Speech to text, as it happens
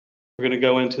We're going to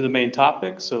go into the main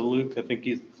topic. So Luke, I think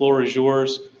the floor is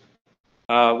yours.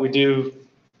 If you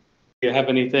have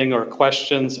anything or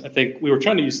questions, I think we were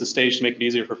trying to use the stage to make it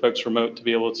easier for folks remote to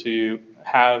be able to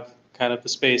have kind of the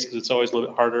space, because it's always a little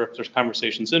bit harder if there's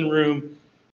conversations in room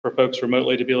for folks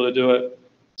remotely to be able to do it.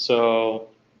 So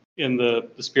in the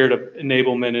spirit of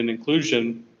enablement and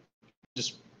inclusion,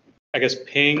 just, I guess,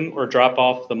 ping or drop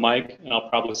off the mic, and I'll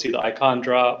probably see the icon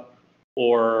drop,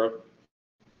 or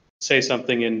say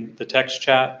something in the text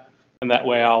chat, and that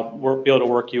way I'll be able to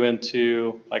work you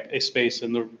into like a space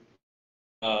in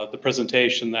the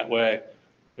presentation. That way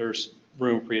there's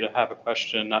room for you to have a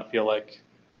question, not feel like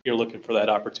you're looking for that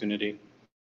opportunity.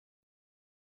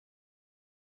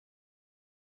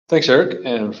 Thanks, Eric.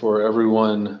 And for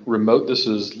everyone remote, this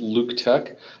is Luke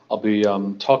Tech. I'll be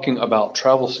talking about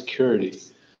travel security.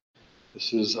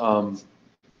 This is,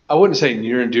 I wouldn't say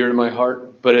near and dear to my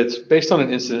heart, but it's based on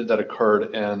an incident that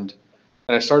occurred, and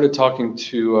I started talking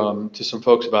to some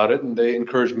folks about it, and they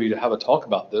encouraged me to have a talk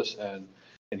about this, and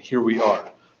here we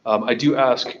are. I do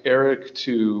ask Eric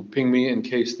to ping me in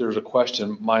case there's a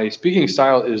question. My speaking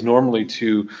style is normally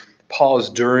to pause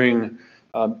during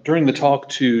the talk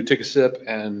to take a sip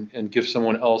and give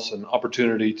someone else an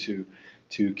opportunity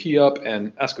to key up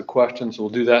and ask a question. So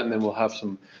we'll do that, and then we'll have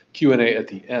some Q&A at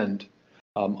the end.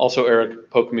 Also, Eric,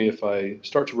 poke me if I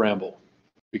start to ramble,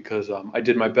 because I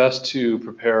did my best to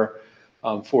prepare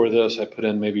for this. I put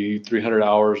in maybe 300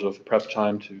 hours of prep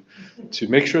time to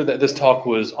make sure that this talk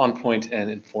was on point and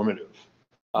informative.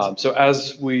 So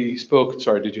as we spoke,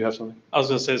 sorry, did you have something? I was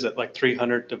going to say, is it like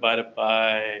 300 divided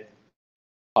by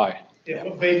pi? Yeah,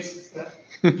 what base is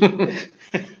that?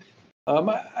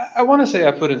 I want to say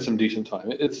I put in some decent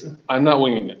time. I'm not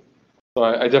winging it, so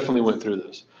I definitely went through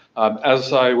this.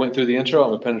 As I went through the intro,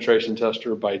 I'm a penetration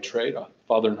tester by trade, a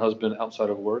father and husband outside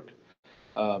of work.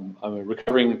 I'm a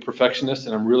recovering perfectionist,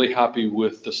 and I'm really happy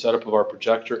with the setup of our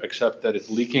projector, except that it's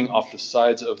leaking off the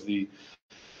sides of the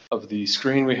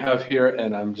screen we have here,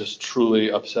 and I'm just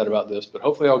truly upset about this, but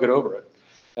hopefully I'll get over it.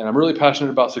 And I'm really passionate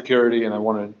about security, and I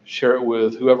want to share it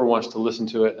with whoever wants to listen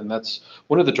to it, and that's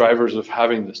one of the drivers of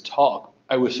having this talk.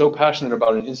 I was so passionate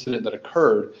about an incident that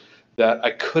occurred that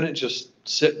I couldn't just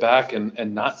sit back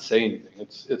and not say anything.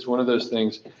 It's one of those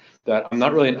things that I'm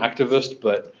not really an activist,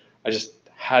 but I just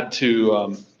had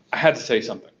to say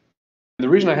something. And the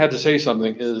reason I had to say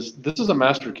something is this is a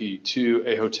master key to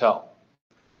a hotel.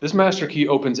 This master key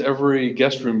opens every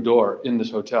guest room door in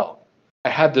this hotel. I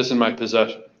had this in my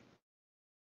possession.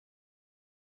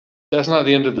 That's not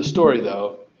the end of the story,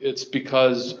 though. It's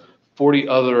because 40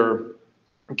 other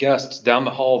guests down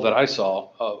the hall that I saw,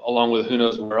 along with who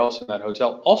knows where else in that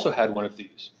hotel, also had one of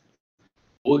these.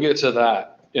 We'll get to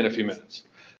that in a few minutes.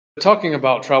 Talking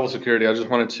about travel security, I just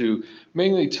wanted to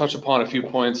mainly touch upon a few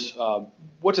points.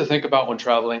 What to think about when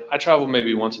traveling. I travel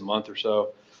maybe once a month or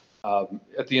so.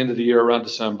 At the end of the year, around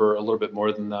December, a little bit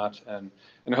more than that, and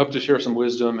I hope to share some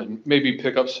wisdom and maybe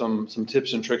pick up some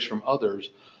tips and tricks from others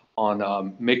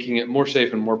on making it more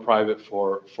safe and more private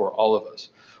for all of us.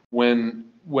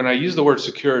 When I use the word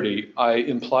security, I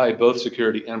imply both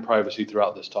security and privacy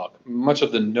throughout this talk. Much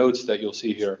of the notes that you'll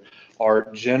see here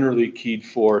are generally keyed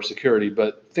for security,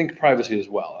 but think privacy as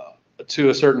well, to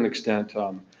a certain extent,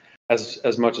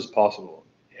 as much as possible.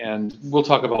 And we'll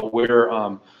talk about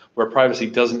where privacy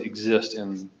doesn't exist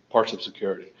in parts of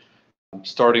security,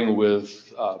 starting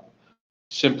with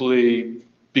simply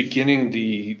beginning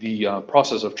the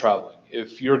process of traveling.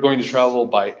 If you're going to travel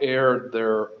by air,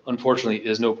 there unfortunately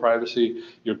is no privacy.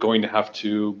 You're going to have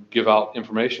to give out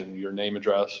information, your name,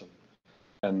 address,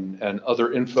 and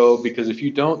other info, because if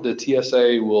you don't, the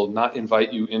TSA will not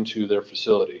invite you into their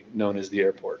facility, known as the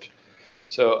airport.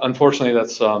 So unfortunately,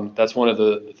 that's one of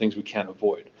the things we can't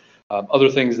avoid. Other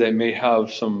things that may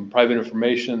have some private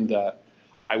information that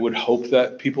I would hope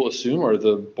that people assume are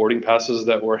the boarding passes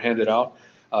that were handed out.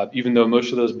 Even though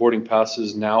most of those boarding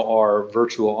passes now are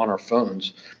virtual on our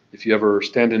phones. If you ever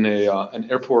stand in an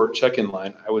airport check-in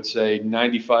line, I would say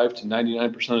 95 to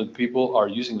 99% of the people are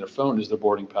using their phone as their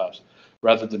boarding pass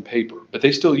rather than paper, but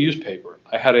they still use paper.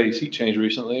 I had a seat change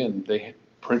recently, and they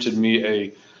printed me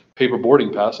a paper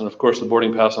boarding pass, and of course the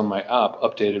boarding pass on my app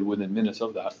updated within minutes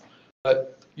of that.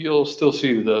 But you'll still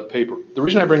see the paper. The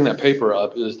reason I bring that paper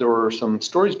up is there were some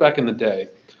stories back in the day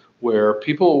where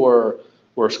people were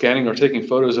scanning or taking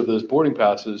photos of those boarding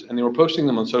passes, and they were posting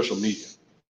them on social media.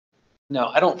 Now,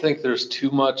 I don't think there's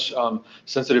too much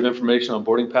sensitive information on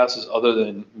boarding passes other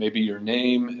than maybe your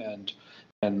name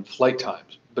and flight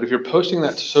times. But if you're posting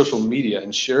that to social media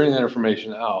and sharing that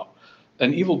information out,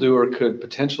 an evildoer could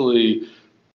potentially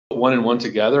put one and one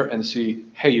together and see,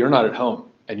 hey, you're not at home,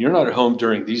 and you're not at home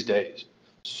during these days.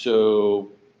 So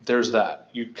there's that.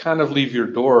 You kind of leave your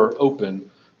door open,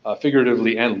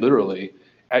 figuratively and literally,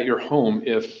 at your home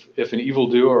if an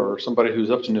evildoer or somebody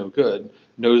who's up to no good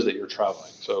knows that you're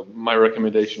traveling. So my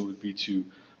recommendation would be to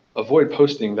avoid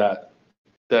posting that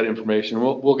information.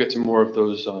 We'll get to more of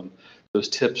those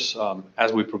tips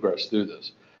as we progress through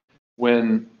this.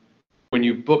 When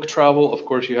you book travel, of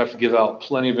course, you have to give out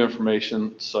plenty of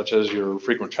information, such as your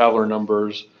frequent traveler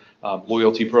numbers,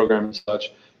 loyalty program, and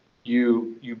such.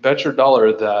 You bet your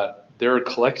dollar that they're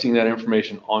collecting that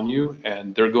information on you,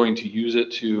 and they're going to use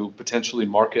it to potentially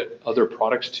market other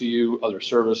products to you, other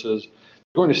services.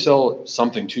 They're going to sell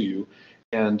something to you,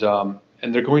 and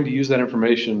they're going to use that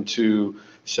information to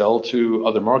sell to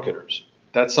other marketers.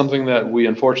 That's something that we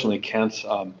unfortunately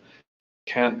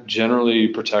can't generally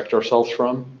protect ourselves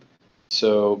from.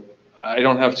 So I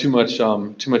don't have too much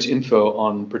info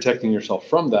on protecting yourself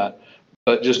from that,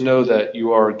 but just know that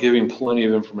you are giving plenty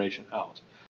of information out.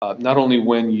 Not only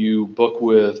when you book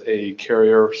with a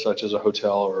carrier such as a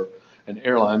hotel or an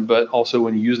airline, but also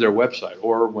when you use their website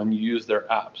or when you use their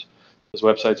apps. Those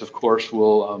websites, of course,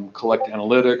 will collect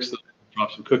analytics,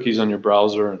 drop some cookies on your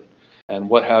browser and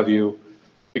what have you.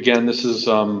 Again, this is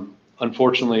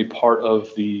unfortunately part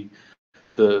of the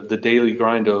daily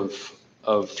grind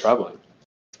of traveling.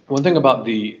 One thing about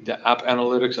the app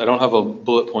analytics, I don't have a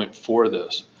bullet point for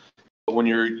this, but when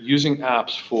you're using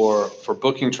apps for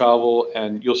booking travel,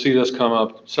 and you'll see this come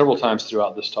up several times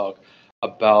throughout this talk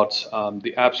about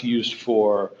the apps used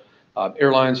for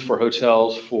airlines, for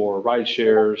hotels, for ride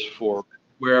shares, for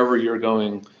wherever you're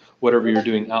going, whatever you're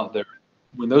doing out there.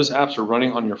 When those apps are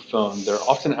running on your phone, they're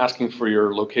often asking for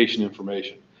your location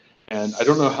information. And I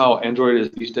don't know how Android is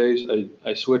these days.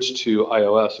 I switched to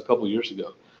iOS a couple years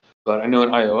ago. But I know in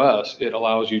iOS, it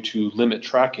allows you to limit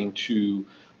tracking to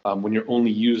when you're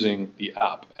only using the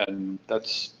app. And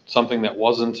that's something that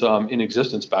wasn't in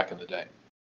existence back in the day.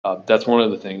 That's one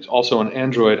of the things. Also on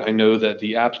Android, I know that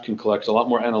the apps can collect a lot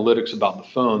more analytics about the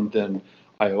phone than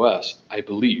iOS, I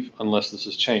believe, unless this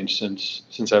has changed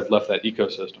since I've left that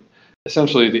ecosystem.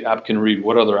 Essentially, the app can read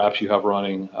what other apps you have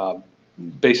running,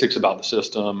 basics about the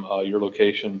system, your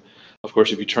location. Of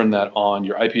course, if you turn that on,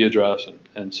 your IP address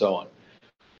and so on.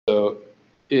 So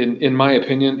in my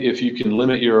opinion, if you can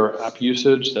limit your app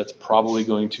usage, that's probably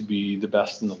going to be the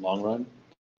best in the long run.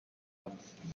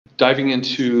 Diving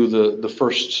into the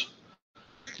first,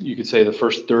 you could say the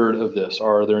first third of this,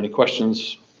 are there any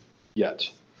questions yet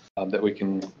that we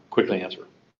can quickly answer?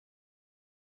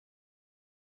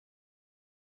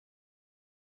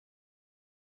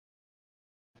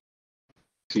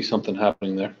 See something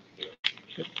happening there.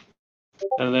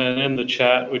 And then in the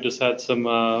chat, we just had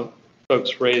some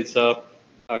folks raise up.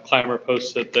 Climber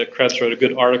posted that Kretz wrote a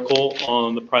good article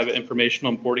on the private information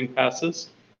on boarding passes.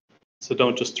 So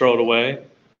don't just throw it away.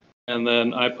 And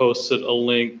then I posted a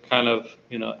link kind of,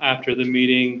 after the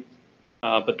meeting,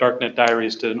 but Darknet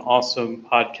Diaries did an awesome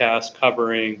podcast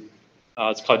covering,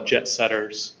 it's called Jet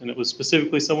Setters. And it was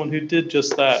specifically someone who did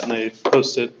just that. And they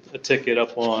posted a ticket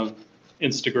up on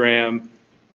Instagram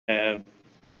and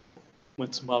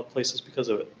went some wild places because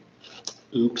of it.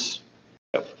 Oops.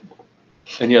 Yep.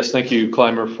 And yes, thank you,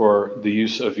 Climber, for the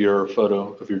use of your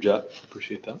photo of your jet.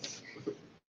 Appreciate that.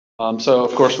 So,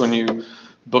 of course, when you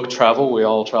book travel, we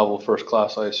all travel first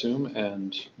class, I assume,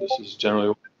 and this is generally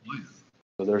what we do.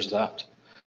 So there's that.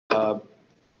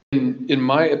 In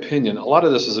my opinion, a lot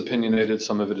of this is opinionated,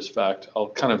 some of it is fact. I'll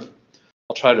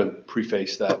try to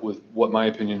preface that with what my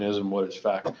opinion is and what is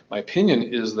fact. My opinion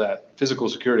is that physical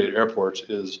security at airports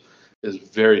is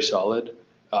very solid.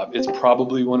 It's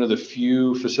probably one of the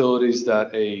few facilities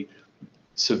that a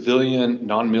civilian,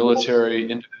 non-military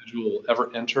individual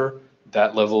ever enter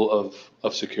that level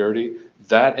of security.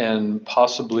 That and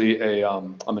possibly a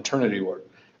maternity ward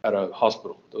at a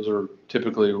hospital. Those are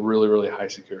typically really, really high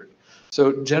security.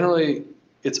 So generally,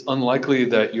 it's unlikely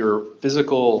that your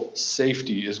physical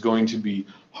safety is going to be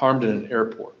harmed in an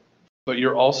airport, but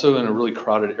you're also in a really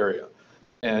crowded area.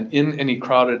 And in any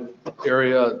crowded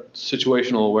area,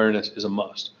 situational awareness is a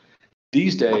must.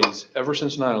 These days, ever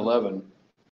since 9/11,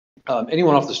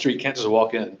 anyone off the street can't just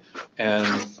walk in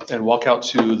and walk out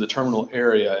to the terminal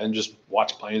area and just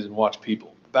watch planes and watch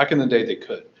people. Back in the day, they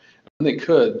could. When they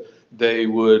could, they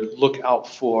would look out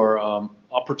for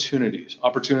opportunities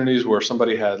where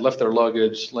somebody had left their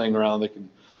luggage laying around, they could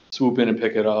swoop in and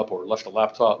pick it up, or left a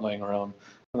laptop laying around.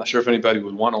 I'm not sure if anybody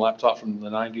would want a laptop from the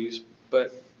 90s,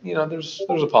 but there's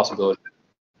a possibility.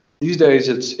 These days,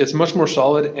 it's much more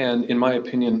solid and, in my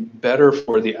opinion, better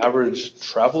for the average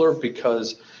traveler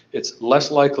because it's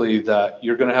less likely that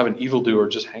you're going to have an evildoer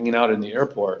just hanging out in the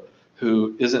airport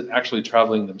who isn't actually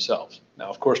traveling themselves. Now,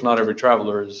 of course, not every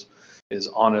traveler is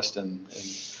honest and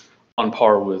on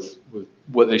par with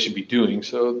what they should be doing.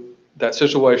 So that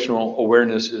situational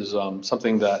awareness is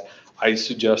something that I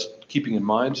suggest keeping in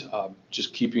mind.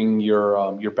 Just keeping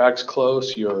your bags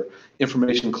close, your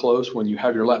information close. When you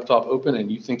have your laptop open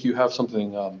and you think you have something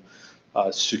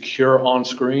secure on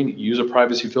screen, use a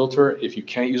privacy filter. If you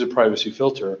can't use a privacy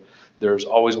filter, there's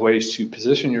always ways to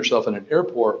position yourself in an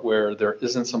airport where there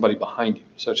isn't somebody behind you,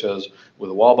 such as with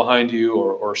a wall behind you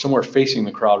or somewhere facing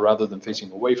the crowd rather than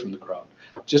facing away from the crowd,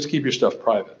 just to keep your stuff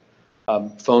private.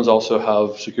 Phones also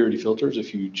have security filters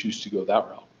if you choose to go that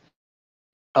route.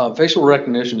 Facial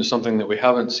recognition is something that we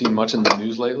haven't seen much in the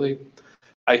news lately.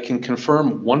 I can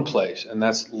confirm one place, and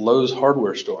that's Lowe's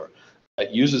hardware store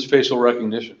that uses facial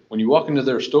recognition. When you walk into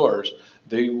their stores,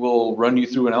 they will run you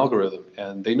through an algorithm,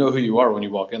 and they know who you are when you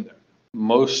walk in there.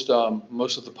 Most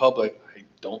of the public, I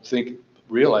don't think,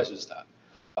 realizes that.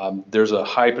 There's a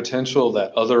high potential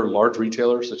that other large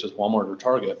retailers, such as Walmart or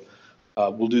Target,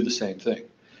 will do the same thing.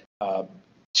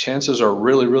 Chances are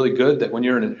really, really good that when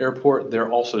you're in an airport,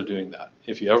 they're also doing that.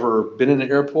 If you've ever been in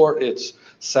an airport, it's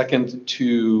second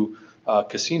to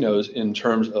casinos in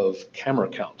terms of camera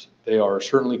count. They are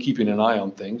certainly keeping an eye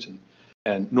on things,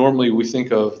 and normally we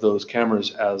think of those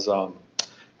cameras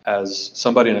as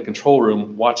somebody in a control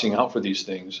room watching out for these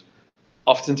things.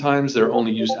 Oftentimes, they're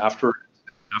only used after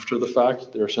the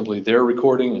fact. They're simply there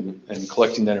recording and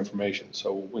collecting that information.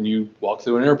 So when you walk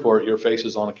through an airport, your face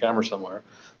is on a camera somewhere,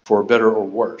 for better or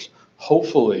worse.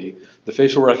 Hopefully, the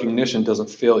facial recognition doesn't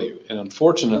fail you. And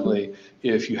unfortunately,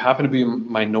 if you happen to be a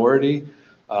minority,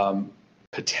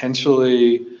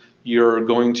 potentially you're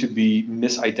going to be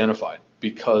misidentified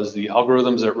because the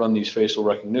algorithms that run these facial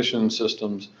recognition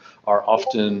systems are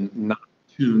often not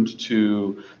tuned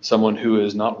to someone who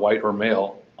is not white or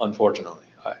male, unfortunately.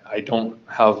 I don't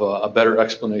have a better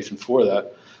explanation for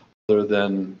that other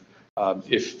than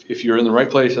if you're in the right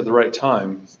place at the right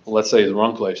time, let's say the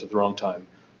wrong place at the wrong time,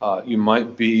 you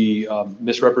might be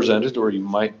misrepresented, or you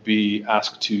might be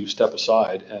asked to step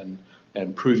aside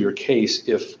and prove your case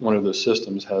if one of those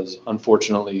systems has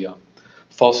unfortunately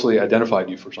falsely identified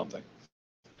you for something.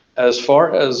 As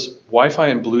far as Wi-Fi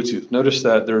and Bluetooth, notice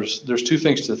that there's two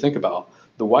things to think about.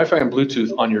 The Wi-Fi and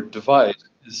Bluetooth on your device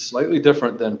is slightly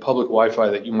different than public Wi-Fi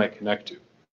that you might connect to.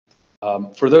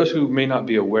 For those who may not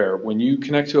be aware, when you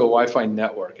connect to a Wi-Fi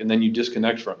network and then you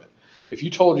disconnect from it, if you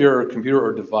told your computer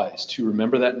or device to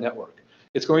remember that network,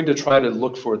 it's going to try to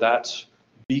look for that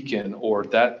beacon or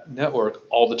that network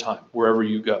all the time, wherever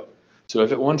you go. So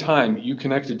if at one time you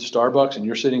connected to Starbucks and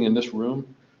you're sitting in this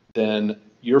room, then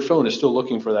your phone is still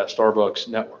looking for that Starbucks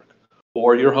network,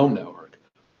 or your home network,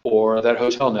 or that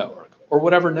hotel network, or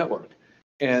whatever network.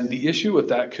 And the issue with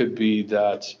that could be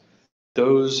that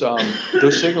those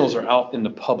signals are out in the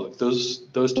public.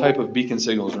 Those type of beacon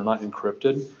signals are not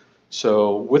encrypted.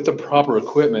 So with the proper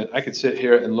equipment, I could sit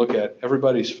here and look at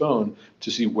everybody's phone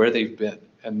to see where they've been.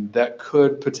 And that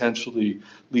could potentially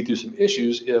lead to some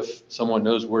issues if someone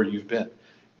knows where you've been.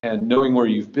 And knowing where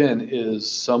you've been is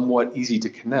somewhat easy to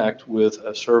connect with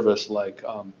a service like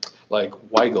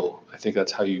Weigel, I think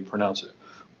that's how you pronounce it,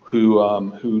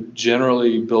 who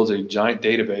generally builds a giant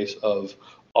database of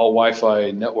all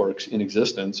Wi-Fi networks in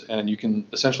existence, and you can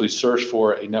essentially search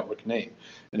for a network name.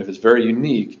 And if it's very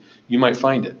unique, you might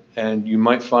find it. And you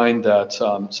might find that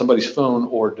somebody's phone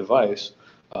or device,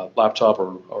 laptop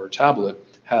or tablet,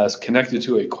 has connected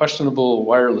to a questionable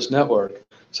wireless network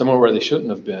somewhere where they shouldn't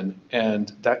have been.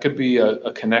 And that could be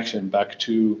a connection back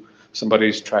to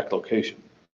somebody's tracked location.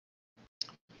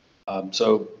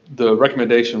 So the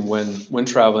recommendation when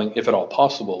traveling, if at all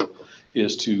possible,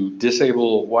 is to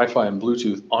disable Wi-Fi and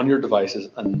Bluetooth on your devices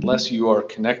unless you are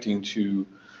connecting to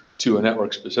a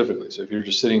network specifically. So if you're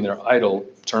just sitting there idle,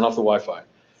 turn off the Wi-Fi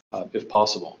if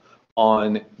possible.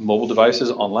 On mobile devices,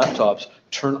 on laptops,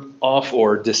 turn off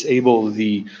or disable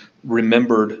the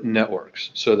remembered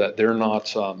networks so that they're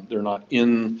not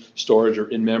in storage or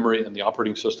in memory, and the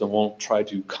operating system won't try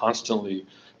to constantly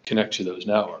connect to those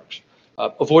networks.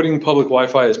 Avoiding public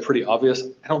Wi-Fi is pretty obvious.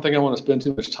 I don't think I want to spend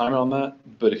too much time on that,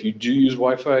 but if you do use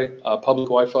Wi-Fi, public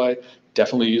Wi-Fi,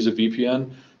 definitely use a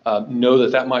VPN. Know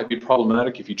that might be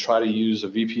problematic if you try to use a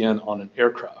VPN on an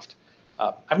aircraft.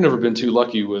 I've never been too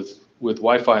lucky with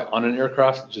Wi-Fi on an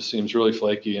aircraft. It just seems really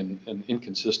flaky and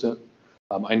inconsistent.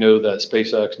 I know that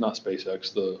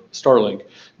the Starlink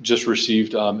just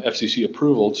received FCC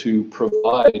approval to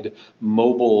provide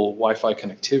mobile Wi-Fi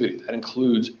connectivity. That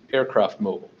includes aircraft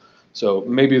mobile. So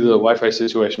maybe the Wi-Fi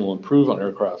situation will improve on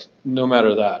aircraft. No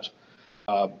matter that,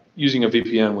 using a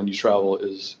VPN when you travel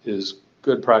is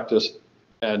good practice,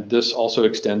 and this also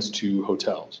extends to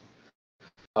hotels.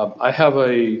 I have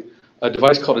a a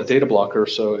device called a data blocker.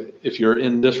 So if you're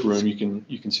in this room, you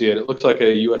can see it. It looks like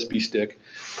a USB stick,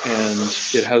 and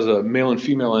it has a male and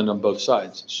female end on both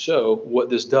sides. So what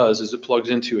this does is it plugs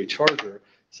into a charger,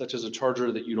 such as a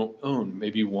charger that you don't own,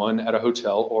 maybe one at a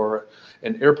hotel or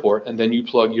an airport, and then you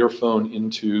plug your phone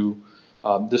into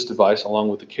this device along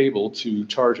with the cable to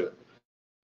charge it.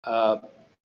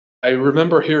 I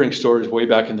remember hearing stories way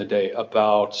back in the day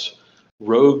about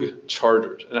rogue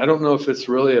chargers. And I don't know if it's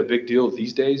really a big deal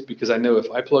these days, because I know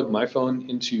if I plug my phone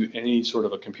into any sort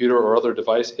of a computer or other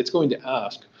device, it's going to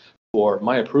ask for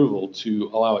my approval to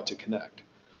allow it to connect.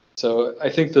 So I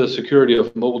think the security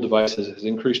of mobile devices has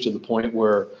increased to the point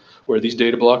where these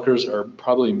data blockers are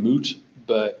probably moot,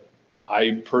 but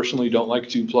I personally don't like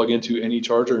to plug into any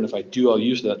charger, and if I do, I'll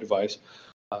use that device.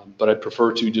 But I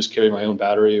prefer to just carry my own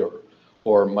battery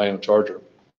or my own charger,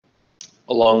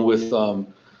 along with the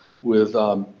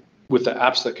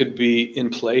apps that could be in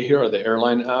play here are the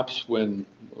airline apps. When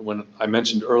I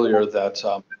mentioned earlier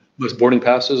that most boarding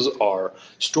passes are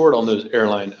stored on those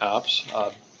airline apps,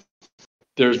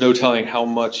 there's no telling how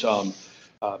much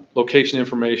location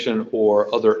information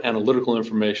or other analytical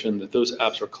information that those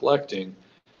apps are collecting.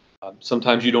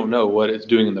 Sometimes you don't know what it's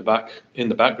doing in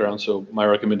the background. So my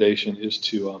recommendation is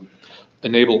to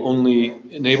enable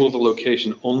the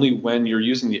location only when you're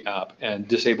using the app, and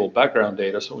disable background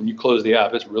data. So when you close the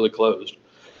app, it's really closed,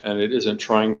 and it isn't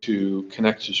trying to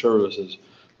connect to services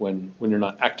when you're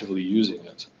not actively using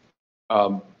it.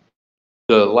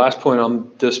 The last point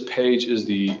on this page is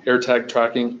the AirTag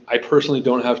tracking. I personally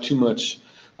don't have too much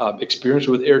experience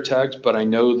with AirTags, but I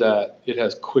know that it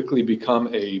has quickly become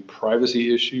a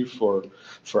privacy issue for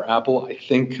Apple. I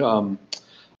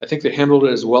think they handled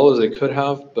it as well as they could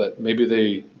have, but maybe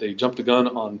they jumped the gun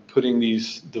on putting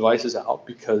these devices out,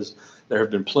 because there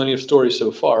have been plenty of stories so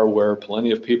far where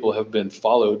plenty of people have been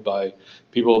followed by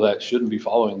people that shouldn't be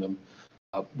following them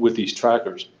with these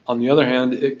trackers. On the other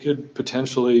hand, it could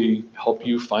potentially help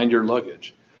you find your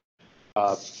luggage.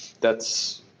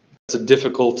 That's a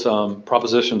difficult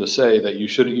proposition to say, that you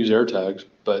shouldn't use AirTags,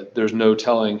 but there's no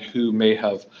telling who may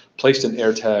have placed an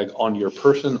AirTag on your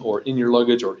person or in your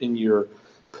luggage or in your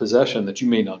possession that you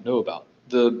may not know about.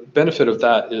 The benefit of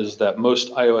that is that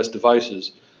most iOS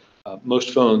devices,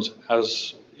 most phones,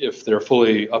 as if they're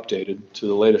fully updated to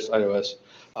the latest iOS,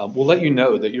 will let you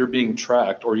know that you're being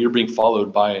tracked or you're being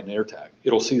followed by an AirTag.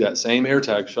 It'll see that same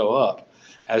AirTag show up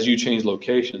as you change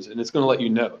locations, and it's going to let you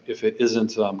know if it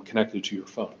isn't connected to your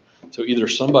phone. So either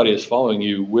somebody is following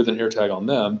you with an AirTag on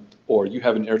them, or you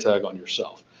have an AirTag on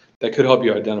yourself. That could help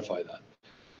you identify that.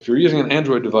 If you're using an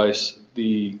Android device,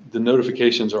 the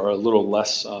notifications are a little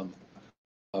less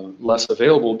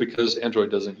available, because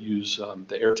Android doesn't use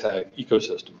the AirTag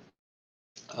ecosystem.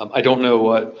 I don't know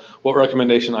what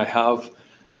recommendation I have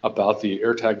about the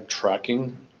AirTag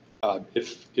tracking.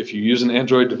 If you use an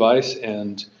Android device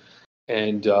and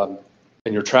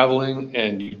you're traveling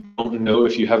and you don't know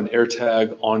if you have an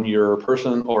AirTag on your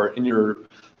person or in your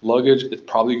luggage, it's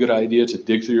probably a good idea to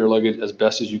dig through your luggage as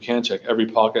best as you can. Check every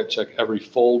pocket, check every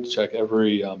fold, check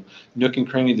every nook and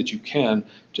cranny that you can,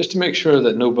 just to make sure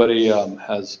that nobody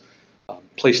has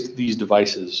placed these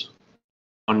devices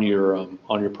on your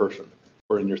person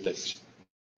or in your things.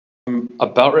 I'm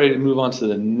about ready to move on to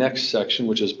the next section,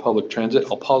 which is public transit.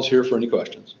 I'll pause here for any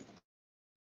questions.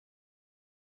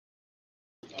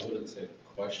 I wouldn't say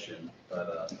a question,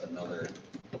 but another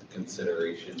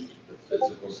consideration for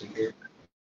physical security.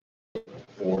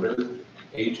 Border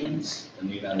agents in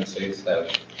the United States have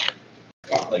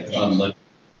like unlimited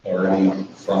authority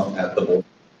from at the border,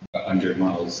 100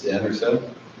 miles in or so.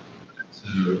 So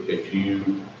if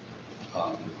you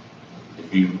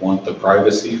want the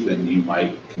privacy, then you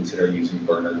might consider using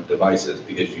burner devices,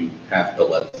 because you have to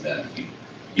let them in.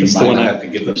 You might not have to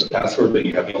give them the password, but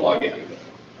you have to log in.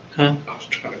 I was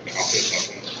trying to copy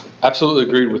something. Absolutely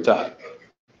agreed with that.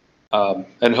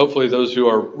 And hopefully those who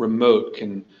are remote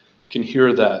can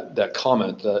hear that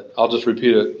comment. That I'll just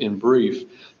repeat it in brief.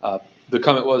 The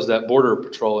comment was that Border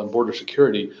Patrol and Border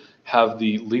Security have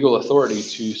the legal authority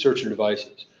to search your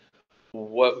devices.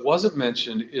 What wasn't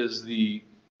mentioned is the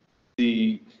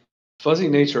fuzzy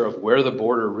nature of where the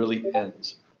border really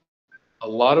ends. A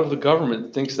lot of the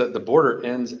government thinks that the border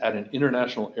ends at an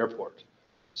international airport.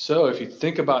 So if you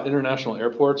think about international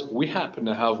airports, we happen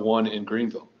to have one in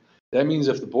Greenville. That means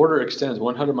if the border extends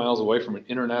 100 miles away from an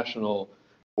international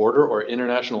border or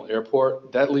international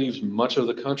airport, that leaves much of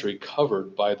the country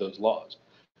covered by those laws.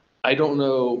 I don't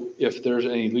know if there's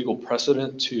any legal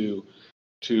precedent to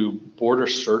border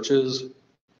searches,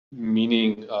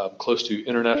 meaning close to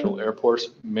international airports.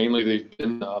 Mainly they've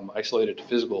been isolated to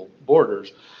physical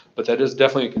borders, but that is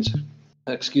definitely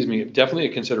excuse me, definitely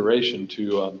a consideration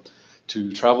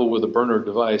to travel with a burner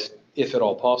device if at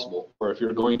all possible. Or if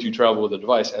you're going to travel with a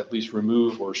device, at least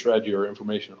remove or shred your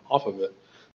information off of it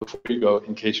before you go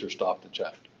in case you're stopped and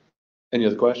checked. Any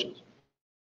other questions?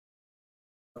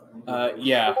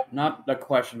 Yeah, not a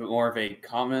question, but more of a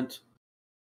comment.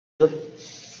 Sure.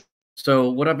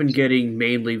 So what I've been getting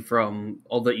mainly from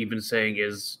all that you've been saying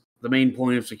is the main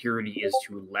point of security is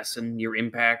to lessen your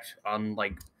impact on,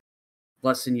 like,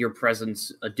 lessen your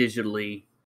presence digitally.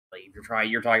 Like, if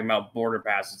you're talking about border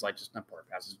passes, like, just not border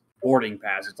passes, boarding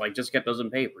passes, like, just get those in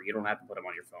paper. You don't have to put them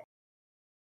on your phone.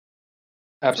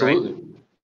 Absolutely. Right?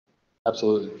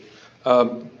 Absolutely.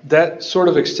 That sort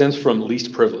of extends from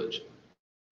least privilege.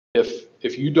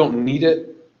 If you don't need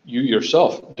it, you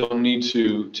yourself don't need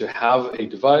to have a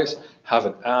device, have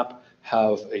an app,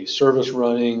 have a service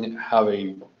running, have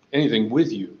anything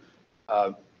with you.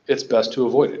 It's best to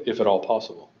avoid it if at all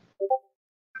possible.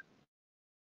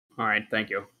 All right, thank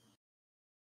you.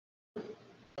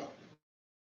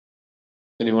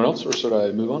 Anyone else, or should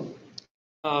I move on?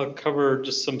 I'll cover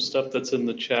just some stuff that's in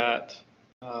the chat.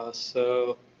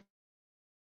 So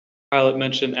Pilot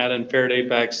mentioned adding Faraday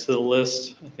bags to the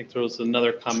list. I think there was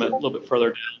another comment a little bit further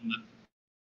down that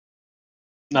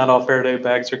not all Faraday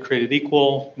bags are created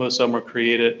equal. Most of them are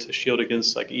created to shield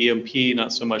against like EMP,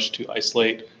 not so much to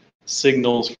isolate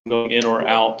signals from going in or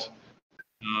out.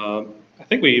 I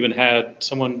think we even had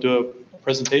someone do a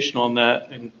presentation on that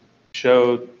and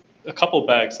showed a couple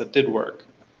bags that did work,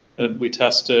 that we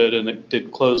tested, and it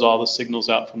did close all the signals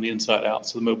out from the inside out,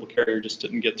 so the mobile carrier just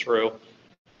didn't get through.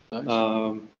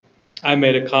 Nice. I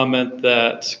made a comment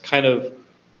that kind of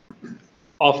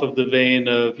off of the vein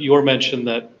of your mention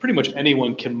that pretty much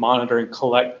anyone can monitor and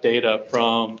collect data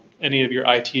from any of your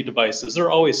IT devices.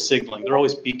 They're always signaling, they're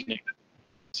always beaconing.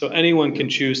 So anyone can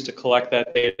choose to collect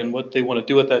that data, and what they want to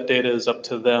do with that data is up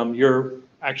to them. You're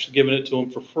actually giving it to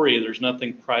them for free. There's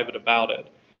nothing private about it.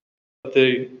 But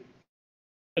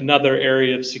another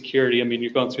area of security, I mean,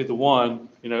 you're going through the one,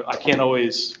 I can't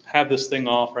always have this thing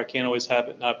off, or I can't always have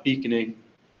it not beaconing.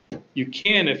 You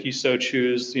can, if you so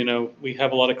choose. We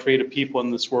have a lot of creative people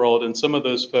in this world, and some of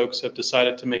those folks have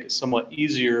decided to make it somewhat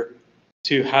easier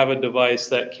to have a device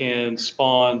that can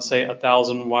spawn, say,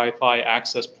 1,000 Wi-Fi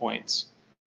access points,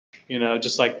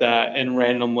 just like that, and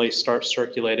randomly start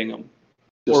circulating them.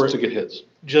 Just to get hits.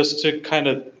 Just to kind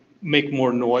of make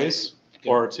more noise,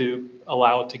 or to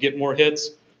allow it to get more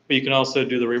hits. But you can also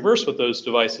do the reverse with those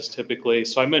devices typically.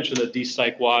 So I mentioned the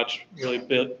D-Psych watch, really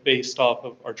based off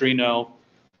of Arduino,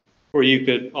 where you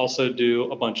could also do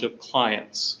a bunch of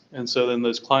clients. And so then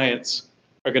those clients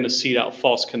are going to seed out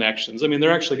false connections. I mean,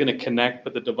 they're actually going to connect,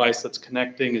 but the device that's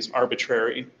connecting is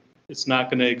arbitrary. It's not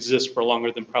going to exist for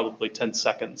longer than probably 10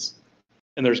 seconds.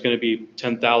 And there's going to be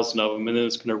 10,000 of them, and then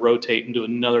it's going to rotate and do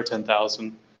another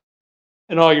 10,000.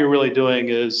 And all you're really doing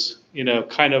is,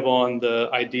 kind of on the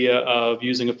idea of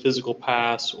using a physical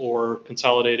pass or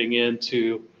consolidating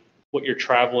into what your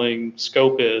traveling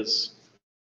scope is.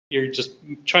 You're just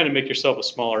trying to make yourself a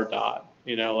smaller dot,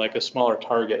 like a smaller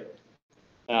target.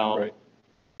 Now, right.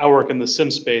 I work in the sim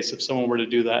space. If someone were to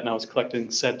do that and I was collecting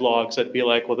said logs, I'd be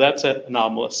like, well, that's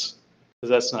anomalous, because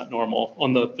that's not normal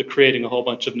on the creating a whole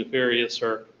bunch of nefarious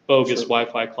or bogus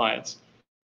Wi-Fi clients.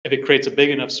 If it creates a big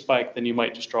enough spike, then you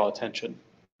might just draw attention.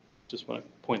 Just want to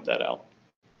point that out.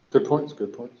 Good points,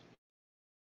 good points.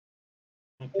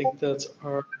 I think that's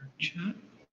our chat.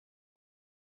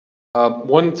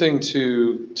 One thing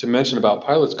to mention about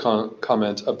Pilot's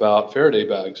comment about Faraday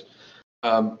bags,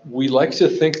 we like to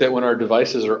think that when our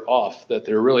devices are off, that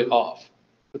they're really off,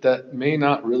 but that may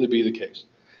not really be the case.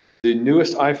 The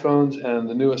newest iPhones and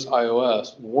the newest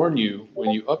iOS warn you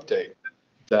when you update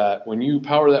that when you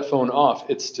power that phone off,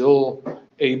 it's still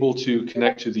able to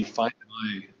connect to the Find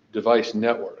My device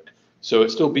network. So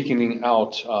it's still beaconing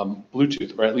out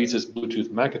Bluetooth, or at least its Bluetooth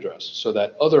MAC address, so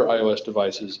that other iOS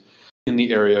devices in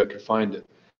the area can find it.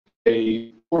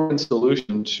 A foreign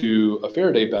solution to a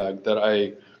Faraday bag that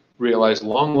I realized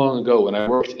long ago when I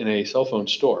worked in a cell phone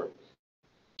store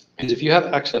is if you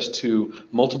have access to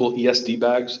multiple ESD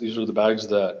bags, these are the bags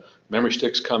that memory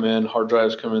sticks come in, hard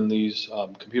drives come in, these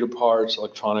computer parts,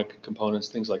 electronic components,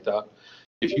 things like that.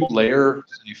 If you layer,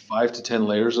 say, 5 to 10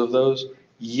 layers of those,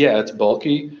 yeah, it's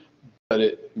bulky, but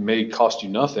it may cost you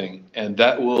nothing, and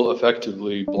that will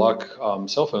effectively block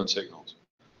cell phone signals.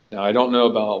 Now, I don't know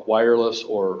about wireless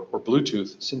or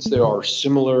Bluetooth. Since there are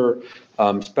similar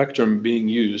spectrum being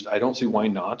used, I don't see why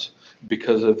not,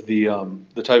 because of the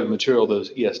type of material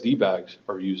those ESD bags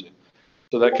are using.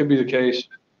 So that could be the case.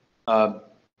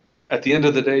 At the end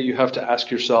of the day, you have to ask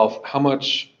yourself, how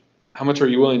much are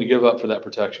you willing to give up for that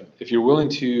protection? If you're willing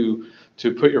to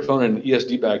to put your phone in an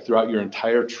ESD bag throughout your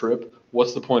entire trip,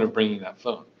 what's the point of bringing that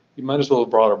phone? You might as well have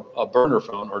brought a burner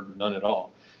phone or none at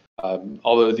all.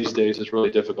 Although these days it's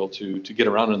really difficult to get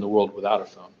around in the world without a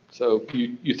phone. So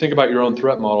you think about your own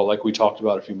threat model like we talked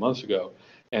about a few months ago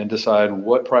and decide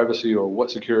what privacy or what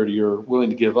security you're willing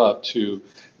to give up to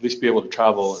at least be able to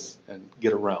travel and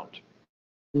get around.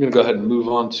 I'm going to go ahead and move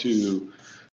on to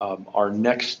our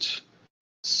next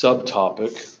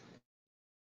subtopic,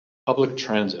 public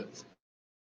transit.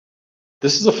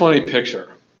 This is a funny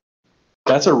picture.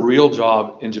 That's a real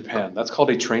job in Japan. That's called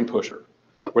a train pusher,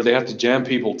 where they have to jam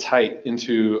people tight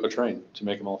into a train to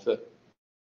make them all fit.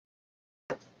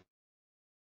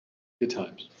 Good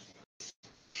times.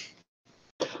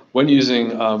 When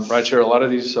using rideshare, a lot of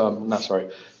these,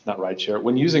 not rideshare,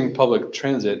 when using public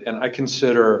transit, and I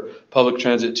consider public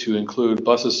transit to include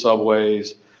buses,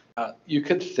 subways, you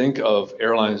could think of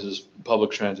airlines as public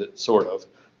transit, sort of.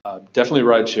 Definitely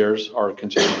rideshares are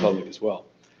considered public as well.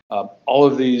 All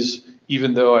of these,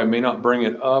 even though I may not bring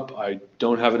it up, I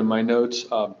don't have it in my notes,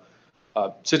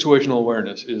 situational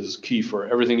awareness is key for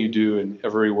everything you do and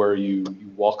everywhere you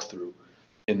walk through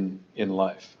in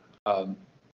life.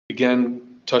 Again,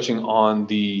 touching on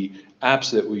the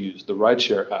apps that we use, the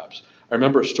rideshare apps. I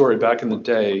remember a story back in the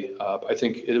day, I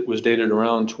think it was dated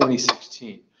around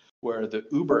 2016, where the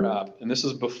Uber app, and this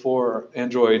is before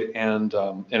Android and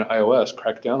iOS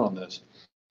cracked down on this,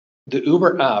 the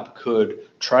Uber app could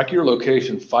track your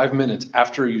location 5 minutes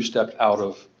after you stepped out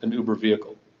of an Uber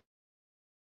vehicle.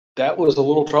 That was a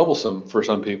little troublesome for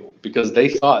some people because they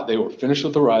thought they were finished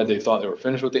with the ride, they thought they were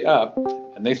finished with the app,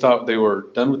 and they thought they were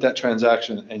done with that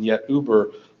transaction, and yet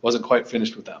Uber wasn't quite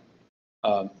finished with them.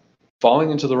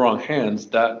 Falling into the wrong hands,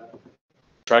 that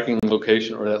tracking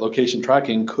location or that location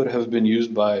tracking could have been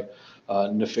used by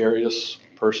nefarious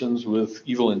persons with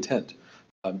evil intent.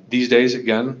 These days,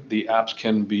 again, the apps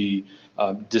can be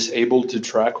disabled to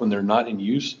track when they're not in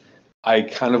use. I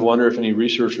kind of wonder if any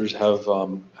researchers have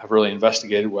really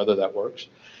investigated whether that works.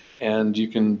 And you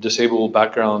can disable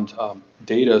background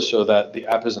data so that the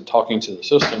app isn't talking to the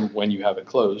system when you have it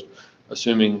closed,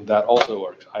 assuming that also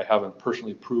works. I haven't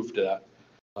personally proved that,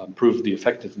 proved the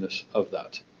effectiveness of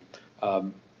that.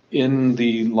 In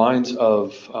the lines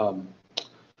of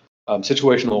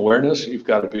situational awareness, you've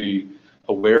got to be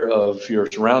aware of your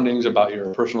surroundings, about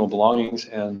your personal belongings,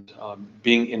 and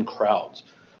being in crowds.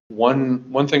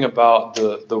 One thing about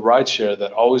the rideshare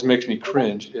that always makes me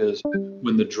cringe is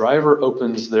when the driver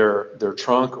opens their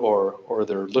trunk or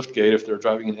their lift gate, if they're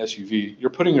driving an SUV, you're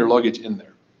putting your luggage in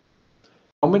there.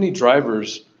 How many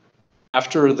drivers,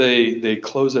 after they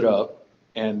close it up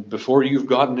and before you've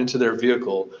gotten into their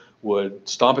vehicle, would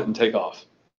stomp it and take off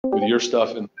with your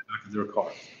stuff in the back of their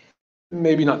car?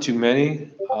 Maybe not too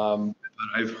many, but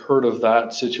I've heard of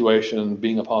that situation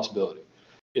being a possibility.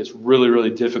 It's really, really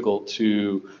difficult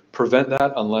to prevent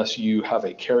that unless you have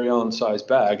a carry-on size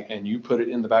bag and you put it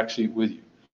in the back seat with you.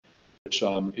 Which,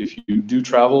 if you do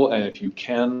travel and if you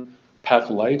can pack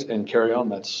light and carry on,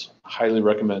 that's highly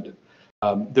recommended.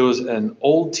 There was an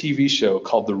old TV show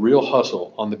called The Real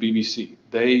Hustle on the BBC.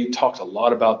 They talked a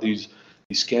lot about these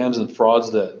scams and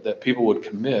frauds that people would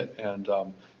commit, and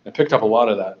I picked up a lot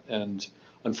of that. And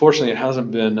unfortunately, it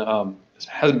hasn't been on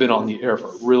the air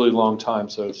for a really long time,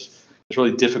 so it's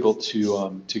really difficult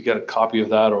to get a copy of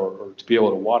that or to be able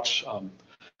to watch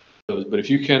those. But if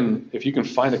you can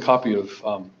find a copy of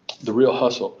The Real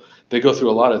Hustle, they go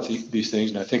through a lot of these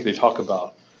things, and I think they talk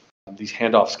about these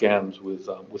handoff scams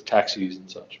with taxis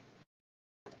and such.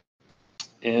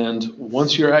 And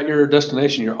once you're at your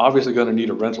destination, you're obviously going to need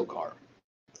a rental car.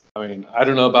 I mean, I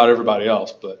don't know about everybody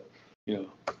else, but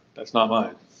that's not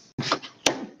mine.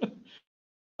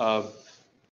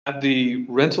 At the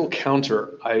rental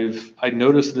counter, I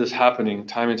noticed this happening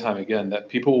time and time again, that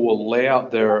people will lay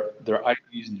out their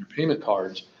IDs and their payment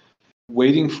cards,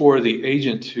 waiting for the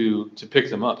agent to pick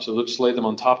them up. So they'll just lay them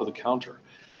on top of the counter.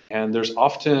 And there's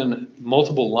often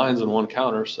multiple lines on one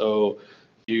counter, so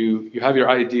you have your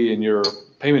ID and your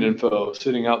payment info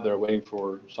sitting out there waiting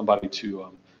for somebody to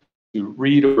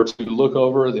read or to look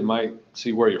over. They might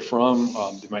see where you're from.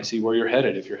 They might see where you're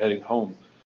headed if you're heading home.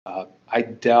 I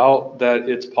doubt that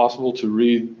it's possible to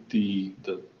read the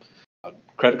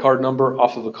credit card number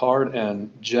off of a card,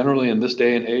 and generally in this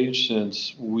day and age,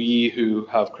 since we who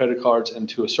have credit cards and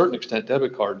to a certain extent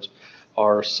debit cards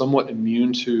are somewhat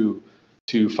immune to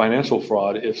financial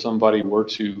fraud, if somebody were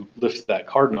to lift that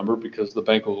card number, because the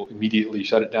bank will immediately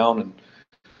shut it down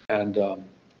and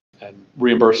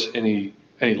reimburse any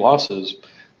losses,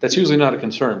 that's usually not a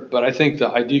concern. But I think the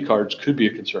ID cards could be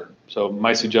a concern. So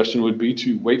my suggestion would be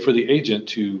to wait for the agent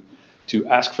to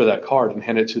ask for that card and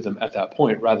hand it to them at that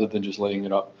point, rather than just laying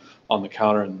it up on the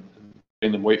counter and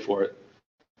making them wait for it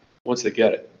once they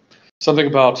get it. Something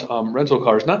about rental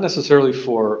cars, not necessarily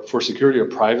for security or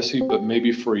privacy, but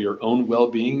maybe for your own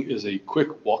well-being, is a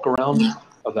quick walk around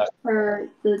of that. For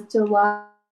the July.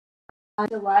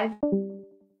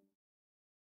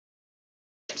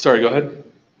 Sorry, go ahead.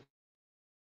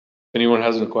 Anyone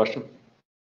has a question?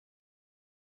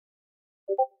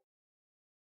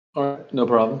 All right, no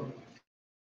problem.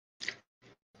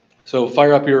 So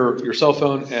fire up your cell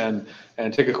phone and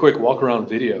take a quick walk around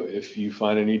video if you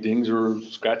find any dings or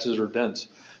scratches or dents.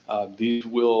 These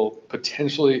will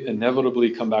potentially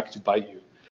inevitably come back to bite you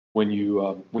when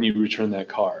you return that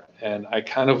car. And I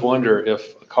kind of wonder,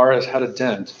 if a car has had a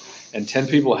dent and 10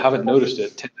 people haven't noticed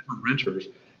it, 10 different renters,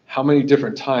 how many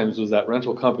different times was that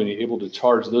rental company able to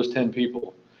charge those 10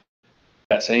 people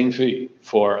that same fee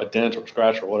for a dent or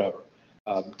scratch or whatever?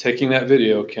 Taking that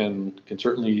video can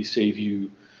certainly save you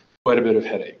quite a bit of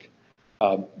headache.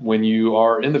 When you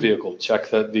are in the vehicle, check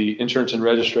that the insurance and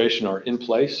registration are in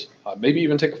place. Maybe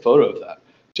even take a photo of that,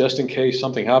 just in case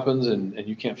something happens and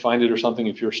you can't find it or something.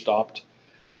 If you're stopped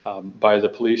by the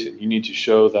police and you need to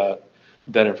show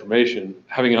that information,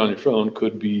 having it on your phone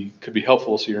could be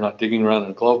helpful, so you're not digging around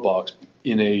in a glove box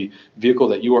in a vehicle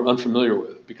that you are unfamiliar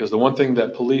with. Because the one thing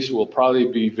that police will probably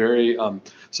be very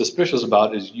suspicious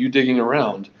about is you digging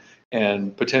around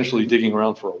and potentially digging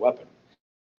around for a weapon.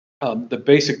 The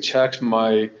basic checks,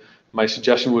 my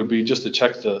suggestion would be just to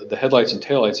check the headlights and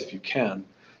taillights if you can.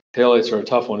 Taillights are a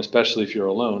tough one, especially if you're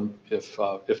alone, if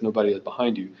nobody is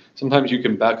behind you. Sometimes you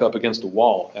can back up against a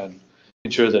wall and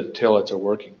ensure that taillights are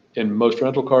working. In most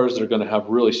rental cars, they're going to have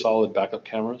really solid backup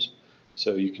cameras,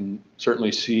 so you can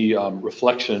certainly see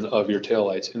reflection of your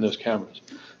taillights in those cameras.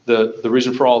 The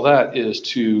reason for all that is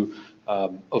to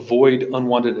avoid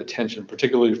unwanted attention,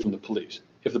 particularly from the police.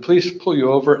 If the police pull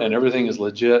you over and everything is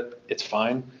legit, it's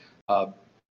fine.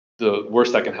 The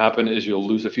worst that can happen is you'll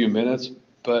lose a few minutes,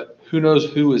 but who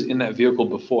knows who was in that vehicle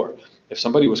before. If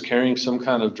somebody was carrying some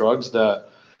kind of drugs that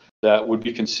would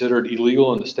be considered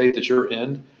illegal in the state that you're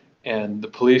in, and the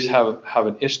police have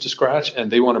an itch to scratch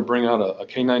and they want to bring out a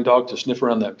canine dog to sniff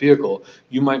around that vehicle,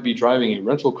 you might be driving a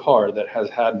rental car that has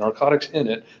had narcotics in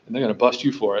it, and they're going to bust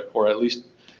you for it, or at least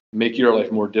make your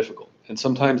life more difficult. And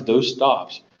sometimes those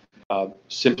stops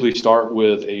simply start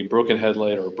with a broken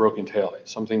headlight or a broken taillight,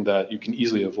 something that you can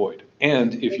easily avoid.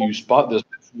 And if you spot this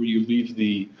before you leave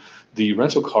the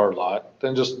rental car lot,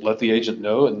 then just let the agent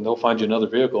know and they'll find you another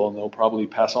vehicle, and they'll probably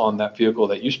pass on that vehicle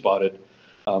that you spotted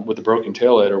with the broken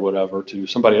taillight or whatever to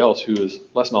somebody else who is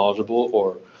less knowledgeable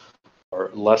or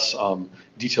less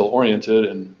detail oriented,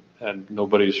 and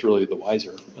nobody's really the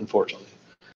wiser, unfortunately.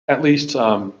 At least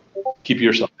keep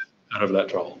yourself out of that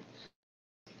trouble.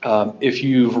 If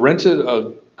you've rented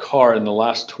a car in the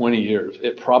last 20 years,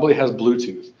 it probably has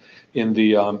Bluetooth in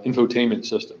the infotainment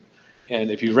system. And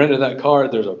if you rented that car,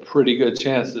 there's a pretty good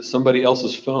chance that somebody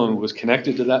else's phone was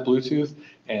connected to that Bluetooth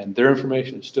and their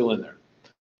information is still in there.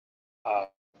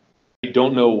 I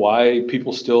don't know why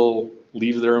people still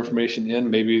leave their information in.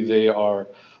 Maybe they are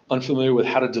unfamiliar with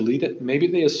how to delete it. Maybe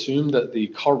they assume that the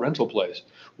car rental place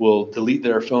will delete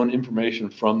their phone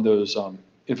information from those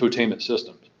infotainment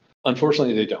systems.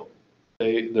 Unfortunately, they don't.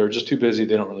 They're just too busy.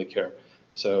 They don't really care.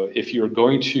 So if you're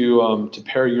going to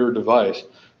pair your device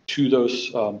to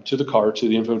the car, to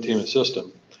the infotainment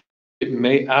system, it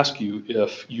may ask you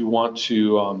if you want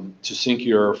to sync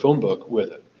your phone book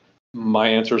with it. My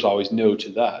answer is always no to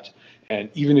that. And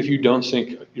even if you don't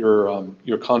sync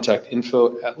your contact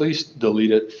info, at least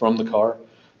delete it from the car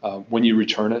when you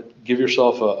return it. Give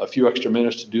yourself a few extra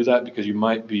minutes to do that, because you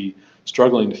might be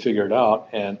struggling to figure it out.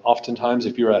 And oftentimes,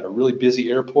 if you're at a really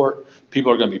busy airport,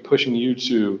 people are going to be pushing you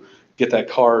to get that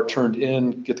car turned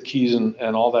in, get the keys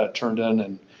and all that turned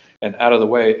in and out of the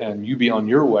way, and you be on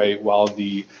your way while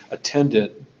the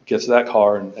attendant gets that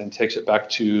car and takes it back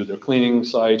to their cleaning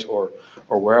site or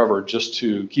wherever, just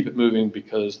to keep it moving,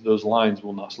 because those lines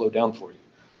will not slow down for you.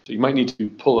 So you might need to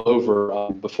pull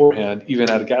over beforehand, even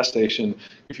at a gas station,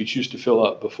 if you choose to fill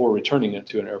up before returning it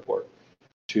to an airport,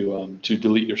 to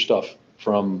delete your stuff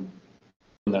from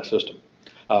that system.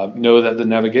 Know that the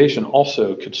navigation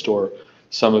also could store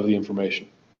some of the information.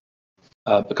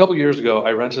 A couple years ago,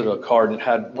 I rented a car and it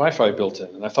had Wi-Fi built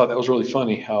in, and I thought that was really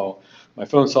funny how my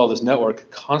phone saw this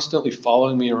network constantly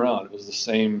following me around. It was the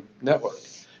same network.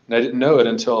 And I didn't know it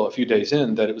until a few days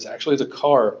in that it was actually the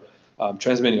car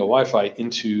transmitting a Wi-Fi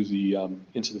into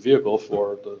the vehicle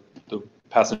for the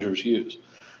passengers' use.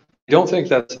 I don't think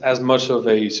that's as much of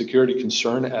a security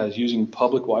concern as using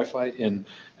public Wi-Fi in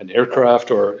an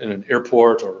aircraft or in an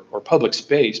airport or public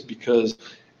space, because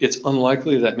it's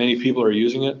unlikely that many people are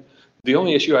using it. The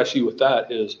only issue I see with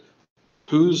that is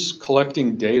who's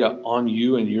collecting data on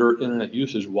you and your internet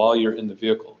usage while you're in the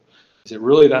vehicle? Is it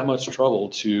really that much trouble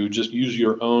to just use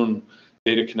your own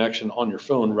data connection on your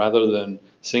phone rather than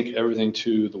sync everything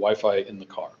to the Wi-Fi in the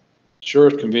car? Sure,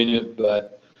 it's convenient,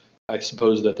 but I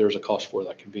suppose that there's a cost for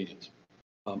that convenience.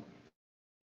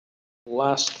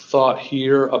 Last thought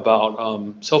here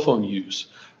about cell phone use.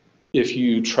 If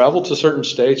you travel to certain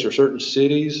states or certain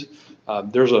cities,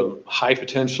 there's a high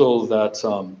potential that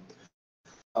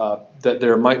that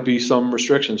there might be some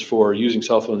restrictions for using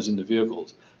cell phones in the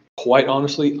vehicles. Quite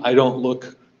honestly, I don't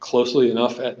look closely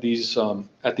enough at these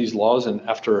laws, and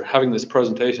after having this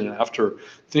presentation and after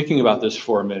thinking about this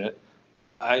for a minute,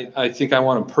 I think I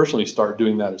want to personally start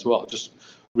doing that as well. Just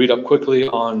read up quickly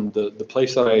on the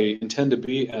place that I intend to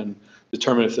be and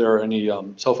determine if there are any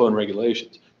cell phone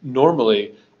regulations.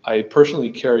 Normally, I personally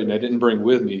carry, and I didn't bring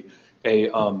with me, a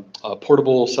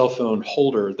portable cell phone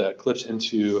holder that clips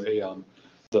into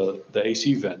the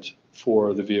AC vent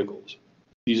for the vehicles.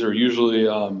 These are usually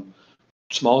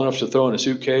small enough to throw in a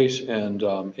suitcase and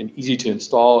easy to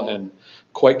install and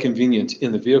quite convenient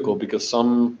in the vehicle, because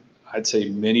I'd say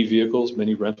many vehicles,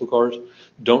 many rental cars,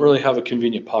 don't really have a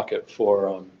convenient pocket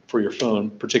for your phone,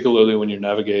 particularly when you're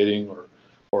navigating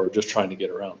or just trying to get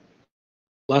around.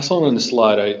 Last one on the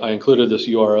slide, I included this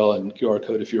URL and QR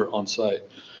code if you're on site.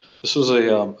 This was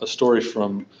a story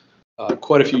from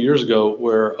quite a few years ago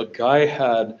where a guy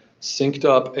had synced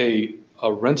up a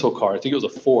rental car, I think it was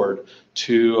a Ford,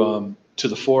 to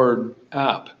the Ford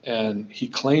app, and he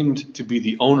claimed to be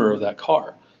the owner of that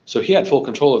car. So he had full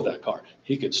control of that car.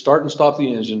 He could start and stop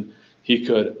the engine. He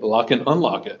could lock and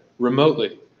unlock it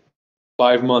remotely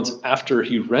 5 months after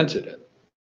he rented it.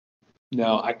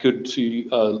 Now, I could see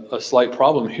a slight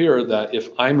problem here that if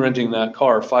I'm renting that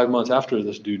car 5 months after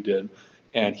this dude did,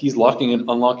 and he's locking and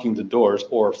unlocking the doors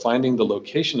or finding the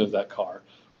location of that car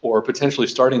or potentially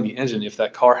starting the engine if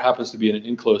that car happens to be in an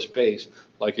enclosed space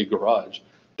like a garage,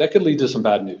 that could lead to some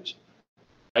bad news.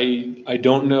 I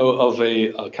don't know of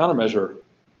a countermeasure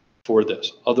for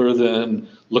this other than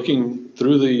looking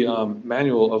through the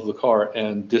manual of the car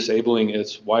and disabling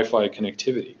its Wi-Fi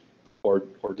connectivity or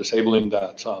disabling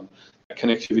that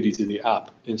connectivity to the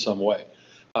app in some way.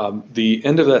 The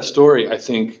end of that story, I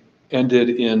think, ended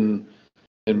in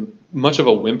much of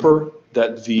a whimper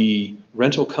that the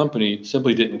rental company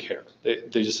simply didn't care.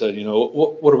 They just said, you know,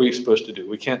 what are we supposed to do?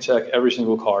 We can't check every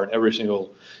single car and every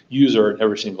single user and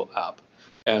every single app.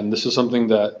 And this is something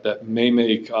that may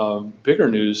make bigger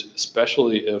news,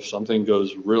 especially if something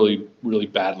goes really, really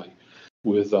badly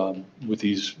with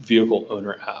these vehicle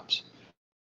owner apps.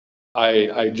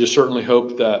 I just certainly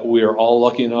hope that we are all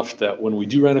lucky enough that when we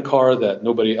do rent a car, that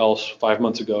nobody else 5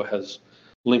 months ago has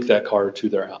linked that car to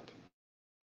their app.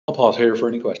 I'll pause here for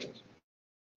any questions.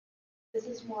 This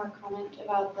is more a comment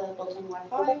about the built-in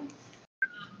Wi-Fi.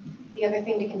 The other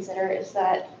thing to consider is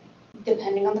that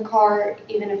depending on the car,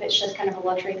 even if it's just kind of a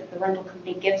luxury that the rental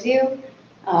company gives you,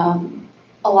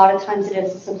 a lot of times it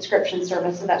is a subscription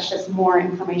service, so that's just more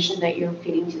information that you're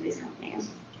feeding to these companies.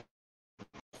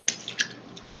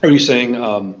 Are you saying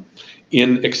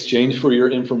in exchange for your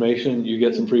information, you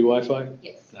get some free Wi-Fi?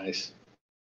 Yes. Nice.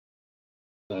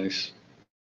 Nice.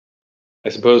 I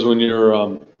suppose when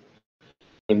you're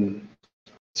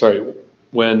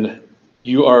when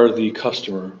you are the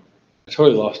customer, I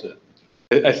totally lost it.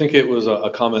 I think it was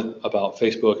a comment about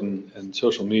Facebook and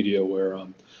social media where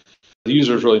the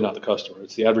user is really not the customer.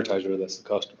 It's the advertiser that's the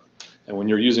customer. And when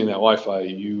you're using that Wi-Fi,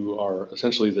 you are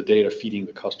essentially the data feeding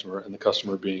the customer, and the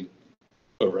customer being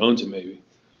whoever owns it maybe.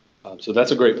 So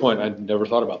that's a great point. I'd never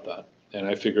thought about that. And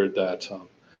I figured that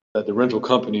the rental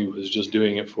company was just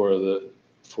doing it for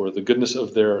the goodness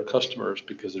of their customers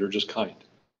because they're just kind.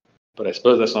 But I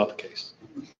suppose that's not the case.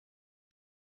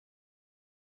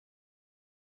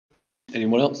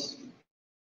 Anyone else?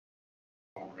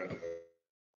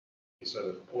 He said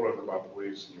if pulled over by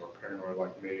police and you were paranoid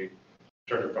like me,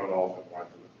 turn your phone off and wipe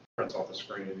the prints off the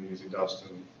screen and easy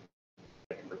dusting.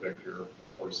 They can predict your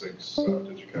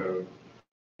 46-digit code.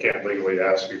 Can't legally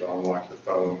ask you to unlock your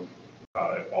phone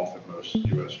off in most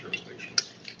U.S.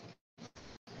 jurisdictions.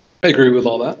 I agree with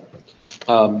all that.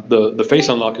 The face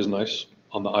unlock is nice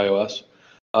on the iOS.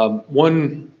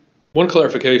 One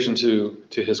clarification to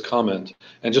his comment,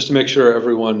 and just to make sure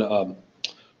everyone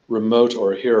remote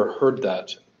or here heard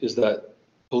that, is that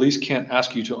police can't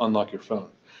ask you to unlock your phone.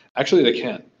 Actually, they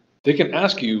can. They can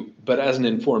ask you, but as an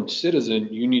informed citizen,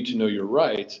 you need to know your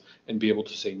rights and be able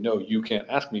to say, no, you can't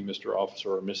ask me, Mr.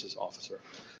 Officer or Mrs. Officer,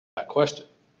 that question,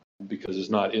 because it's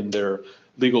not in their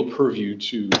legal purview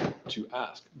to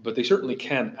ask. But they certainly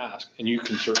can ask, and you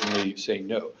can certainly say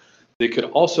no. They could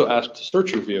also ask to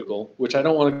search your vehicle, which I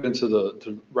don't want to get into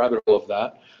the rabbit hole of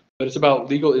that, but it's about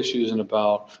legal issues and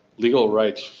about legal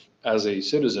rights as a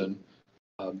citizen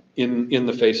in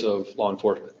the face of law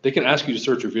enforcement. They can ask you to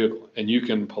search your vehicle, and you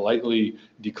can politely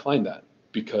decline that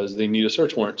because they need a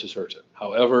search warrant to search it.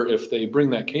 However, if they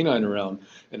bring that canine around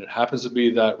and it happens to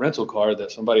be that rental car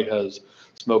that somebody has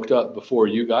smoked up before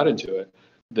you got into it,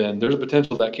 then there's a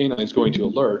potential that canine is going to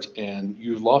alert, and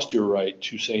you've lost your right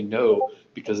to say no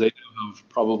because they now have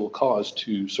probable cause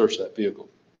to search that vehicle.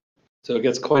 So it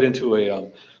gets quite into a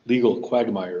legal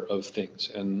quagmire of things.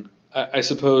 And I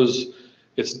suppose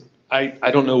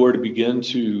I don't know where to begin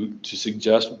to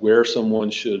suggest where someone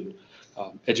should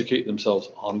educate themselves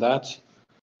on that.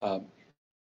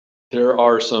 There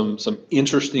are some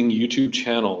interesting YouTube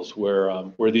channels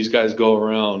where these guys go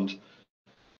around,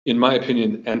 in my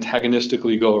opinion,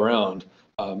 antagonistically go around,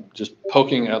 just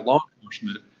poking at law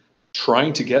enforcement,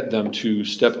 trying to get them to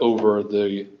step over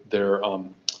their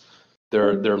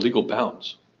legal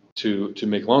bounds, to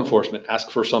make law enforcement ask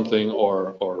for something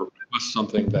or request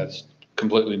something that's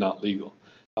completely not legal.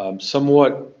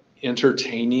 Somewhat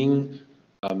entertaining,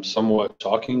 somewhat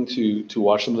shocking to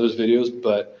watch some of those videos,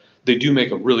 but they do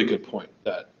make a really good point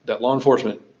that law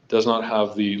enforcement does not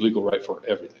have the legal right for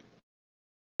everything.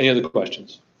 Any other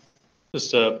questions?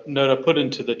 Just a note, I put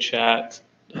into the chat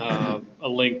a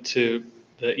link to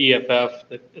the EFF.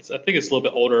 I think it's a little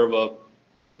bit older of a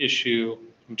issue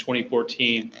from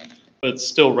 2014, but it's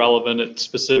still relevant. It's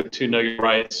specific to Know Your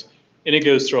Rights. And it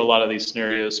goes through a lot of these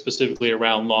scenarios, specifically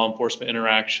around law enforcement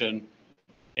interaction,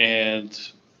 and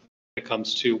it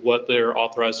comes to what they're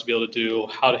authorized to be able to do,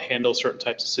 how to handle certain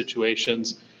types of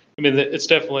situations. I mean, it's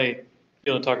definitely,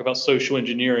 you know, talk about social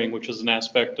engineering, which is an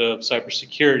aspect of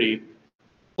cybersecurity.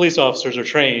 Police officers are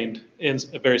trained in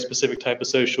a very specific type of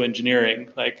social engineering.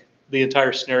 Like the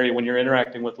entire scenario when you're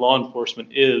interacting with law enforcement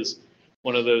is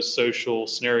one of those social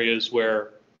scenarios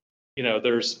where, you know,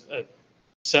 there's a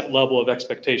set level of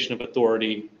expectation of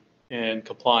authority and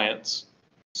compliance.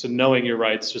 So knowing your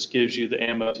rights just gives you the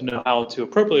ammo to know how to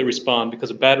appropriately respond, because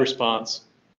a bad response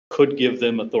could give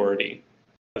them authority.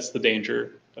 That's the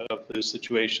danger of those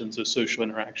situations, of social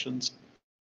interactions.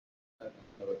 I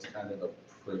know it's kind of a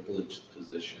privileged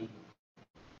position,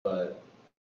 but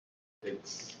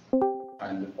it's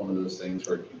kind of one of those things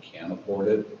where if you can't afford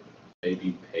it,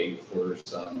 maybe pay for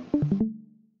some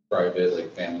private,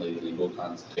 like family legal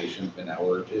consultation for an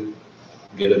hour or two,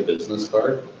 get a business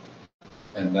card,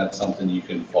 and that's something you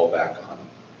can fall back on.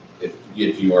 If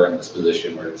you are in this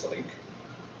position where it's like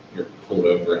you're pulled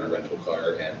over in a rental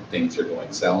car and things are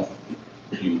going south,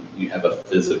 you have a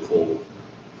physical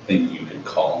thing you can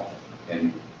call.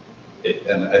 And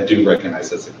I do recognize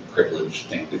that's a privileged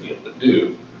thing to be able to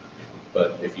do,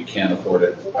 but if you can't afford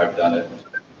it, I've done it.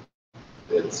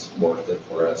 It's worth it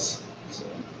for us. So.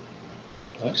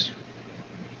 Nice.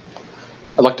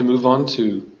 I'd like to move on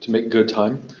to make good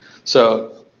time.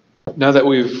 So now that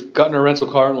we've gotten our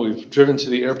rental car and we've driven to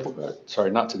the airport, sorry,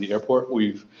 not to the airport,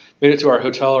 we've made it to our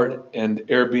hotel and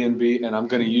Airbnb, and I'm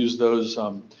going to use those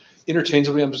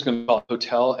interchangeably. I'm just going to call it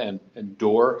hotel and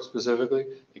door specifically.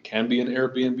 It can be an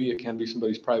Airbnb, it can be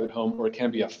somebody's private home, or it can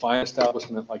be a fine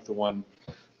establishment like the one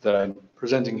that I'm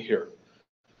presenting here.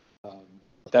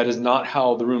 That is not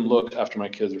how the room looked after my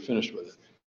kids are finished with it.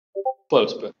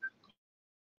 Close, but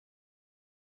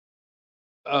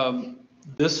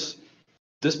this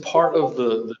part of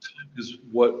the talk is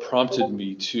what prompted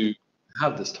me to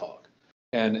have this talk,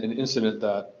 and an incident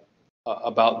that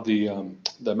about the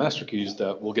master keys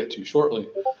that we'll get to shortly,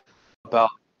 about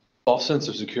false sense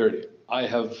of security. I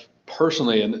have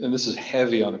personally, and this is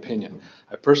heavy on opinion,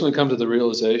 I personally come to the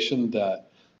realization that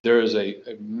there is a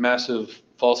massive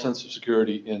false sense of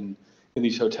security in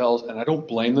these hotels, and I don't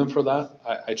blame them for that.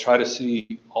 I try to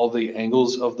see all the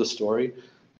angles of the story,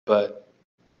 but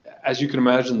as you can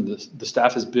imagine, the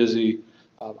staff is busy.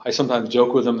 I sometimes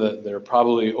joke with them that they're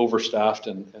probably overstaffed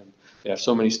and they have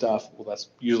so many staff. Well, that's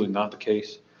usually not the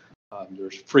case.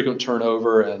 There's frequent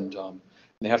turnover, and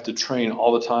they have to train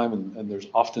all the time, and there's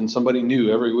often somebody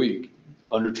new every week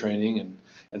under training,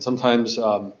 and sometimes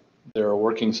they're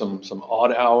working some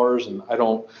odd hours, and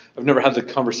I've never had the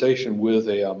conversation with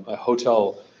a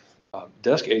hotel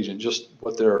desk agent just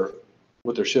what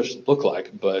their shifts look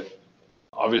like, but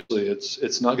obviously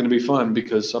it's not going to be fun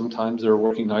because sometimes they're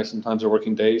working nights, sometimes they're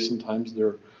working days, sometimes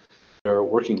they're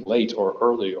working late or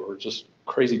early or just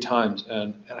crazy times,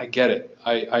 and I get it.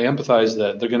 I empathize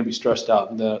that they're going to be stressed out,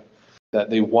 and that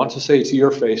they want to say to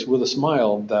your face with a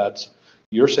smile that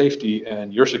your safety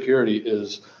and your security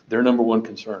is their number one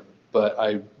concern. But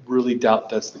I really doubt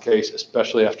that's the case,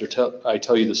 especially after I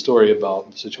tell you the story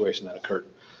about the situation that occurred.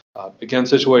 Again,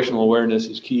 situational awareness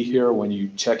is key here. When you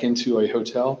check into a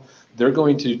hotel, they're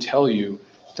going to tell you,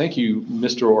 thank you,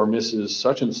 Mr. or Mrs.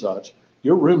 such and such,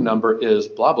 your room number is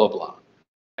blah, blah, blah.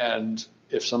 And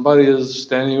if somebody is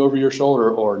standing over your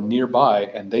shoulder or nearby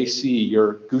and they see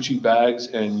your Gucci bags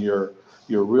and your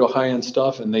real high-end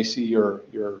stuff, and they see your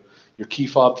key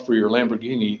fob for your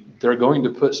Lamborghini, they're going to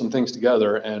put some things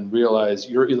together and realize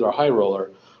you're either a high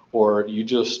roller or you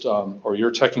just or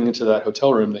you're checking into that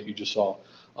hotel room that you just saw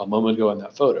a moment ago in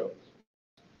that photo.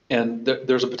 And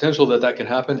there's a potential that that can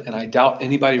happen, and I doubt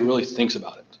anybody really thinks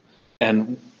about it.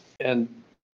 And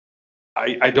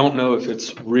I don't know if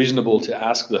it's reasonable to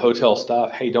ask the hotel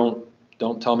staff, hey, don't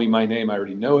tell me my name, I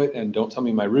already know it, and don't tell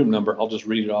me my room number, I'll just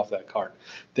read it off that card.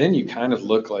 Then you kind of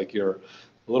look like you're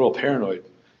a little paranoid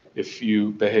if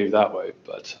you behave that way,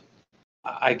 but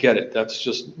I get it. That's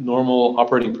just normal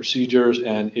operating procedures,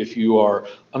 and if you are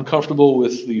uncomfortable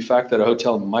with the fact that a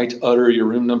hotel might utter your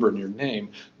room number and your name,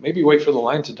 maybe wait for the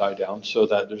line to die down so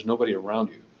that there's nobody around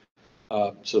you.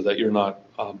 So that you're not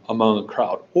among a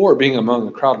crowd. Or being among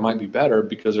a crowd might be better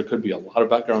because there could be a lot of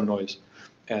background noise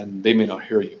and they may not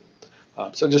hear you.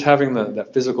 So just having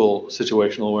that physical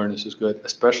situational awareness is good,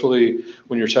 especially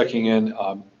when you're checking in,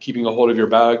 keeping a hold of your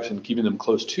bags and keeping them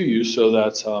close to you so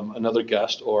that another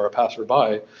guest or a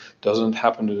passerby doesn't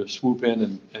happen to swoop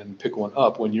in and pick one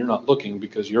up when you're not looking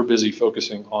because you're busy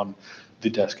focusing on the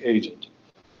desk agent.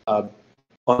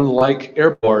 Unlike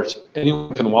airports,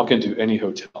 anyone can walk into any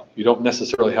hotel. You don't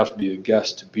necessarily have to be a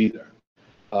guest to be there.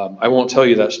 I won't tell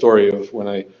you that story of when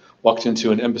I walked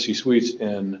into an Embassy Suites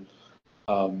in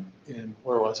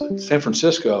where was it? San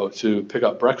Francisco to pick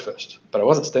up breakfast, but I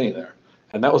wasn't staying there.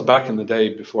 And that was back in the day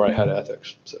before I had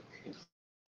ethics. So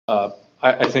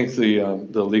I think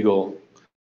the legal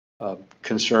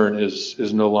concern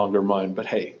is no longer mine, but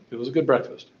hey, it was a good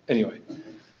breakfast. Anyway.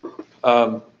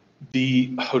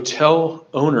 The hotel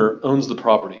owner owns the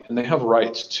property and they have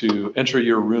rights to enter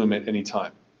your room at any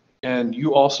time. And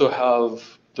you also have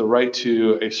the right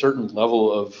to a certain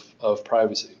level of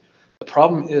privacy. The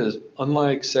problem is,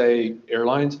 unlike, say,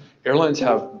 airlines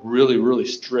have really, really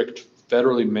strict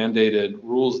federally mandated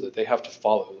rules that they have to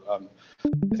follow.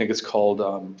 I think it's called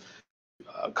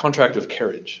contract of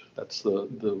carriage. That's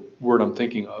the word I'm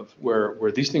thinking of,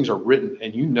 where these things are written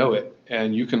and you know it,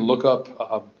 and you can look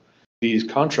up these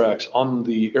contracts on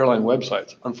the airline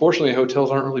websites. Unfortunately, hotels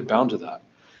aren't really bound to that.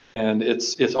 And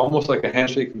it's almost like a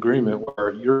handshake agreement where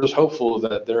you're just hopeful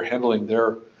that they're handling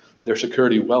their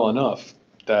security well enough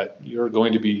that you're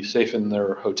going to be safe in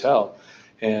their hotel.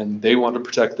 And they want to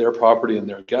protect their property and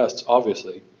their guests,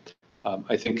 obviously.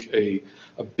 I think a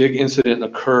big incident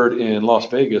occurred in Las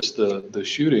Vegas, the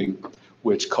shooting,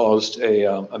 which caused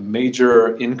a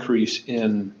major increase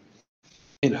in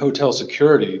hotel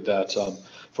security that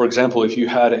for example, if you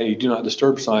had a do not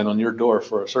disturb sign on your door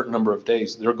for a certain number of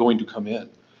days, they're going to come in.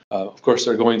 Of course,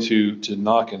 they're going to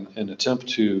knock and attempt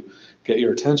to get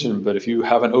your attention. But if you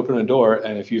haven't opened a door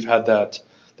and if you've had that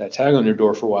tag on your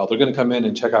door for a while, they're going to come in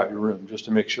and check out your room just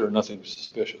to make sure nothing's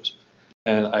suspicious.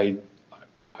 And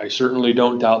I certainly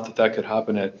don't doubt that could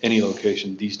happen at any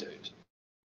location these days.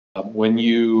 When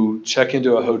you check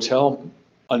into a hotel,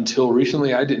 until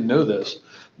recently, I didn't know this,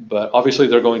 but obviously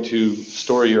they're going to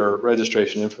store your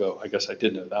registration info. I guess I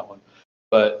did know that one.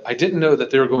 But I didn't know that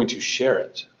they were going to share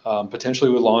it, potentially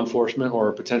with law enforcement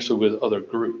or potentially with other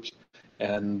groups.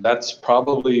 And that's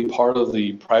probably part of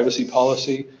the privacy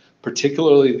policy,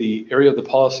 particularly the area of the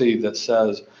policy that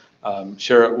says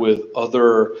share it with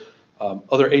other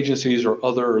agencies or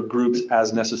other groups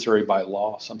as necessary by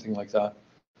law, something like that.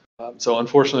 So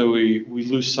unfortunately, we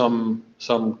lose some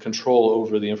control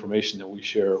over the information that we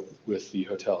share with the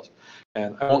hotels.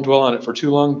 And I won't dwell on it for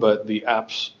too long, but the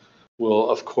apps will,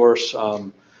 of course,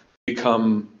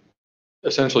 become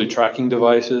essentially tracking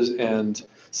devices. And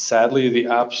sadly, the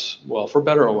apps, well, for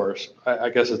better or worse,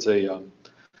 I guess it's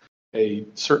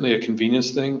certainly a convenience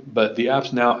thing, but the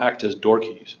apps now act as door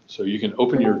keys. So you can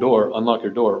open your door, unlock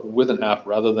your door with an app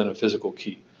rather than a physical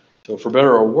key. So for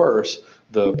better or worse,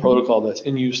 the protocol that's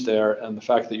in use there and the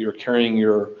fact that you're carrying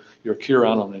your key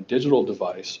around on a digital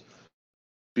device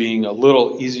being a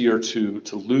little easier to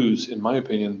lose, in my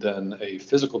opinion, than a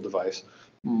physical device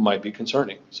might be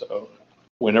concerning. So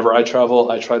whenever I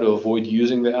travel, I try to avoid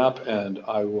using the app, and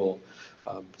I will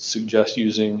suggest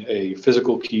using a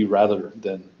physical key rather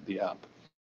than the app.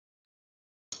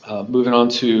 Moving on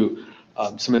to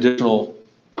some additional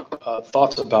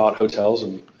thoughts about hotels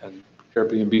and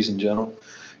Airbnbs in general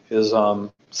is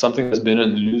something that's been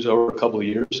in the news over a couple of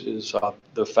years is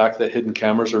the fact that hidden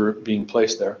cameras are being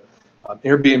placed there.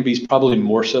 Airbnbs probably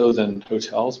more so than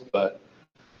hotels, but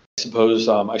I suppose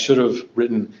I should have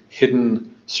written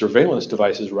hidden surveillance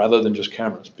devices rather than just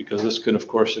cameras, because this can, of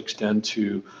course, extend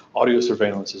to audio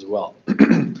surveillance as well.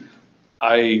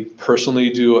 I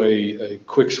personally do a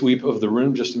quick sweep of the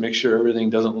room just to make sure everything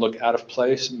doesn't look out of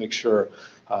place, make sure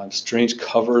strange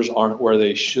covers aren't where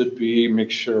they should be,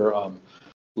 make sure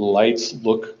lights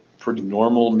look pretty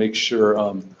normal, make sure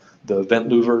the vent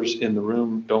louvers in the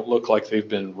room don't look like they've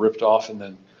been ripped off and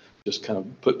then just kind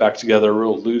of put back together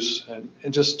real loose,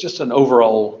 and just an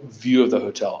overall view of the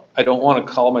hotel. I don't want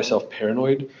to call myself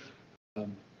paranoid.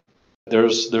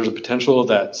 There's a potential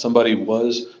that somebody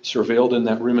was surveilled in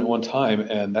that room at one time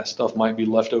and that stuff might be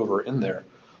left over in there,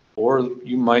 or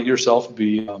you might yourself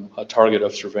be a target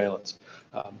of surveillance.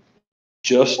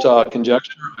 Just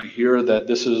conjecture, I hear that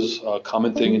this is a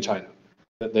common thing in China,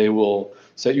 that they will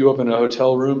set you up in a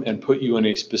hotel room and put you in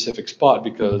a specific spot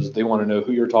because they want to know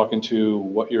who you're talking to,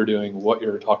 what you're doing, what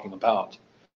you're talking about,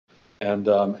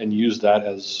 and use that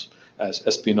as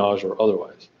espionage or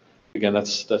otherwise. Again,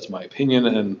 that's my opinion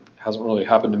and hasn't really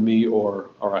happened to me, or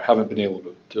I haven't been able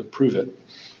to prove it.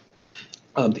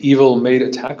 The evil maid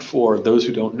attack, for those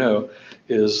who don't know,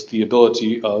 is the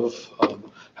ability of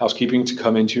housekeeping to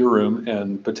come into your room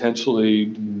and potentially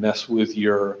mess with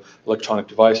your electronic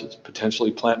devices, potentially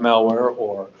plant malware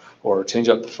or change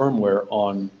up the firmware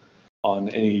on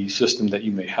any system that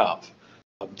you may have.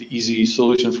 The easy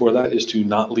solution for that is to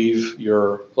not leave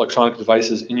your electronic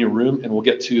devices in your room, and we'll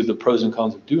get to the pros and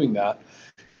cons of doing that,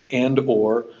 and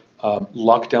or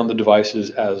lock down the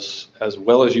devices as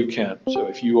well as you can. So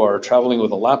if you are traveling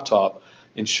with a laptop,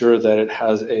 ensure that it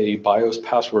has a BYoS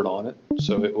password on it,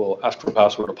 so it will ask for a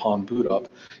password upon boot up.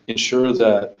 Ensure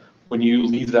that when you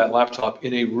leave that laptop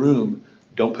in a room,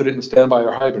 don't put it in standby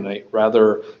or hibernate,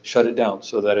 rather shut it down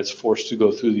so that it's forced to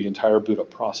go through the entire boot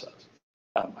up process.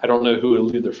 I don't know who will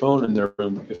leave their phone in their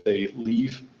room if they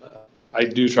leave. I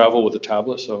do travel with a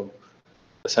tablet, so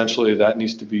essentially that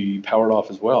needs to be powered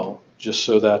off as well, just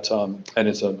so that, and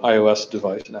it's an iOS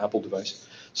device, an Apple device,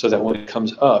 so that when it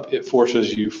comes up, it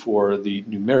forces you for the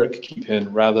numeric key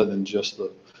pin rather than just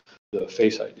the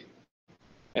Face ID.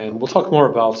 And we'll talk more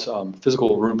about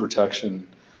physical room protection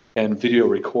and video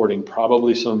recording,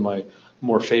 probably some of my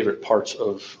more favorite parts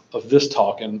of this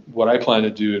talk and what I plan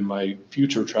to do in my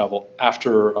future travel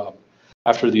after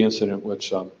the incident,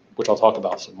 which I'll talk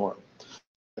about some more.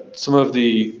 Some of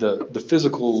the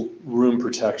physical room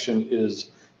protection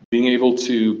is being able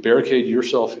to barricade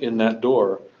yourself in that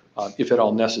door if at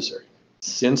all necessary.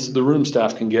 Since the room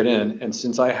staff can get in, and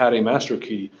since I had a master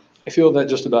key, I feel that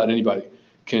just about anybody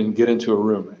can get into a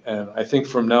room. And I think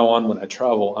from now on, when I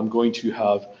travel, I'm going to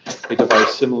have a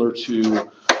device similar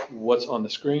to what's on the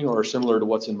screen or similar to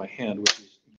what's in my hand, which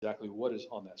is exactly what is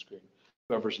on that screen.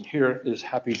 Whoever's in here is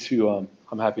happy to,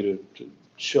 I'm happy to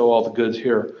show all the goods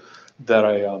here that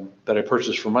I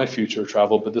purchased for my future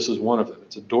travel, but this is one of them.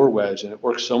 It's a door wedge, and it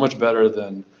works so much better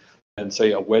than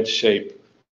say a wedge shape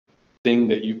thing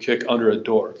that you kick under a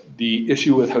door. The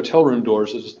issue with hotel room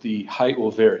doors is the height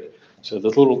will vary. So the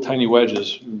little tiny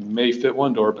wedges may fit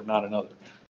one door, but not another.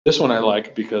 This one I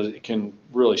like because it can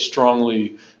really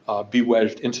strongly be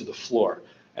wedged into the floor,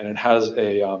 and it has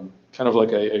a kind of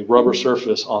like a rubber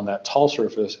surface on that tall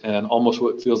surface, and almost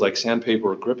what feels like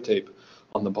sandpaper or grip tape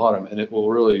on the bottom, and it will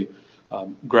really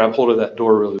grab hold of that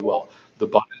door really well. The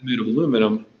body is made of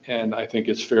aluminum, and I think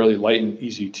it's fairly light and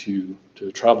easy to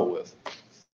travel with.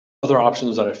 Other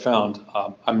options that I found,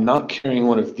 I'm not carrying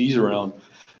one of these around,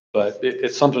 but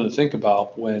it's something to think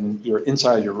about when you're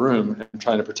inside your room and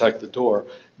trying to protect the door.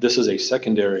 This is a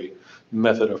secondary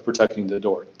method of protecting the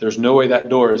door. There's no way that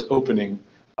door is opening,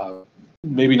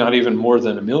 maybe not even more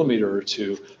than a millimeter or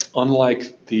two,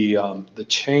 unlike the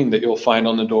chain that you'll find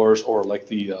on the doors, or like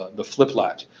the flip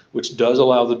latch, which does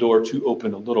allow the door to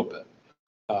open a little bit.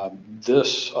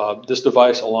 This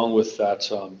device, along with that,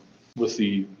 with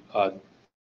the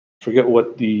forget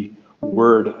what the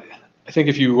word. I think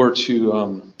if you were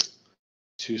to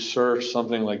search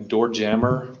something like door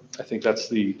jammer, I think that's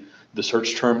the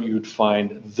search term, you would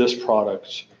find this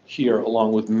product here,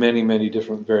 along with many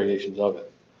different variations of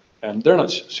it. And they're not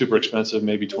super expensive,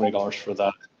 maybe $20 for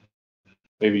that,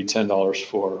 maybe $10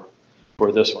 for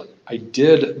this one. I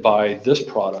did buy this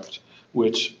product,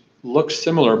 which looks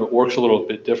similar but works a little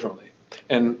bit differently.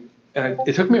 And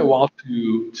it took me a while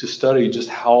to study just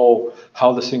how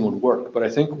this thing would work. But I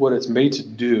think what it's made to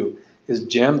do is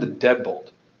jam the deadbolt,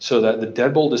 so that the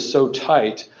deadbolt is so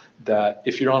tight that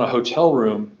if you're on a hotel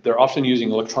room, they're often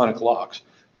using electronic locks.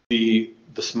 The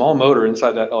small motor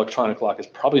inside that electronic lock is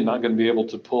probably not going to be able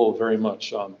to pull very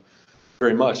much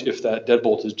if that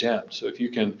deadbolt is jammed. So if you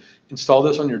can install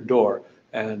this on your door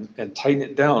and tighten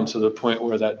it down to the point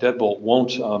where that deadbolt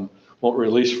won't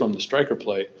release from the striker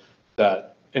plate,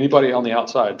 that anybody on the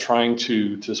outside trying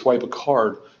to swipe a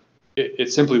card,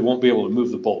 it simply won't be able to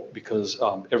move the bolt because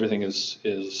everything is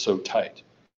so tight.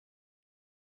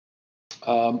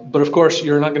 But of course,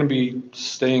 you're not going to be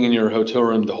staying in your hotel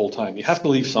room the whole time. You have to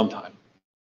leave sometime,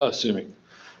 assuming.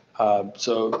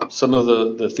 So some of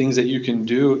the things that you can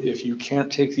do if you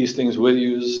can't take these things with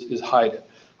you is hide it.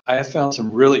 I have found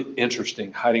some really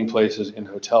interesting hiding places in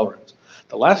hotel rooms.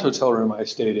 The last hotel room I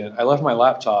stayed in, I left my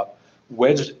laptop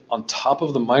wedged on top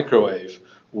of the microwave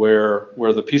where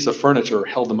the piece of furniture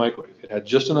held the microwave. It had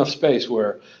just enough space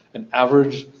where an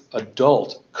average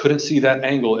adult couldn't see that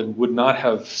angle and would not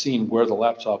have seen where the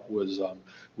laptop was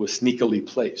sneakily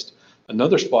placed.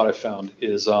 Another spot I found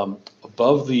is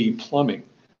above the plumbing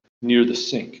near the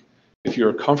sink. If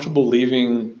you're comfortable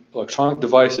leaving electronic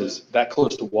devices that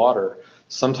close to water,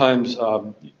 sometimes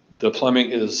the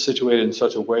plumbing is situated in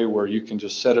such a way where you can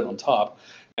just set it on top,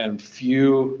 and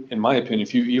few, in my opinion,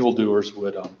 few evildoers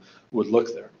would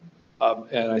look there.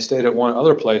 And I stayed at one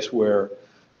other place where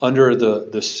under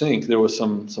the sink there was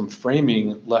some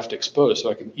framing left exposed,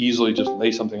 so I could easily just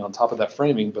lay something on top of that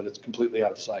framing, but it's completely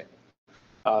out of sight.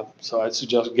 So I'd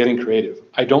suggest getting creative.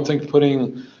 I don't think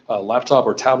putting a laptop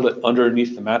or tablet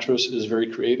underneath the mattress is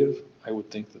very creative. I would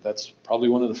think that that's probably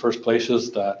one of the first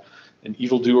places that an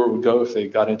evildoer would go if they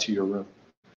got into your room.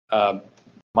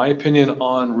 My opinion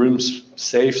on room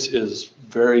safes is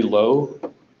very low.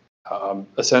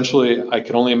 Essentially, I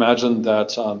can only imagine that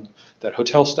that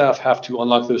hotel staff have to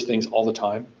unlock those things all the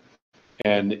time.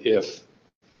 And if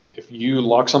you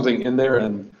lock something in there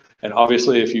and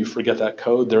obviously if you forget that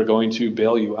code, they're going to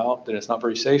bail you out, then it's not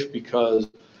very safe because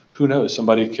who knows,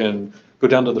 somebody can go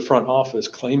down to the front office,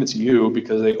 claim it's you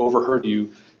because they overheard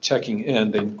you checking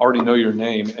in. They already know your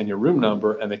name and your room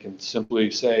number, and they can simply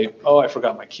say, oh, I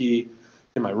forgot my key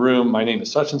in my room. My name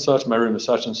is such and such. My room is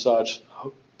such and such.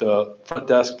 The front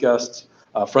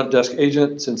desk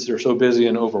agent, since they're so busy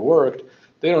and overworked,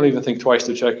 they don't even think twice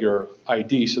to check your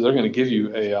ID. So they're going to give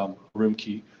you a room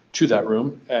key to that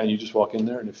room, and you just walk in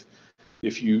there. And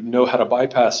if you know how to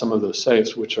bypass some of those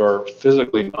safes, which are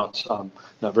physically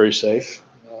not very safe,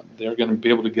 they're going to be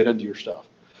able to get into your stuff.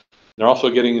 They're also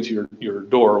getting into your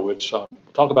door, which we'll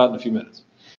talk about in a few minutes.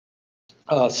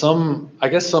 I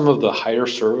guess some of the higher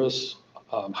service,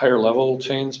 higher level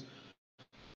chains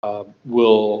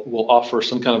will offer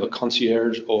some kind of a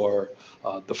concierge, or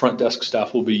the front desk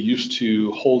staff will be used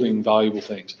to holding valuable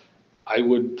things. I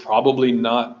would probably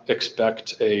not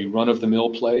expect a run-of-the-mill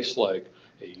place like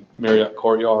a Marriott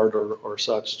Courtyard or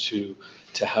such to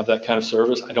have that kind of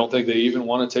service. I don't think they even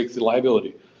want to take the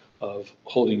liability of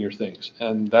holding your things.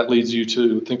 And that leads you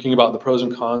to thinking about the pros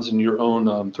and cons in your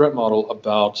own threat model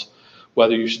about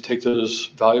whether you should take those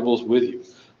valuables with you.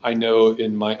 I know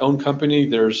in my own company,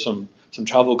 there's some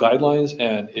travel guidelines,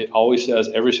 and it always says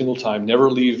every single time, never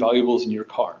leave valuables in your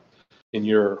car, in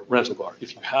your rental car.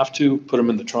 If you have to, put them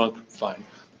in the trunk, fine,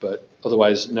 but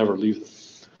otherwise never leave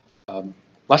them.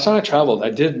 Last time I traveled,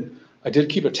 I did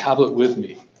keep a tablet with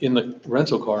me in the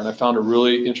rental car, and I found a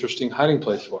really interesting hiding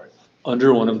place for it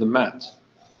under one of the mats.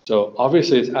 So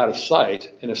obviously it's out of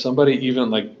sight, and if somebody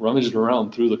even like rummaged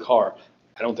around through the car,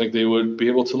 I don't think they would be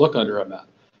able to look under a mat.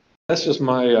 That's just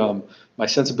my my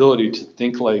sensibility to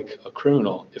think like a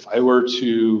criminal. If I were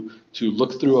to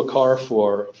look through a car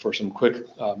for some quick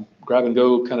grab and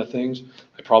go kind of things,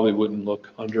 I probably wouldn't look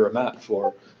under a mat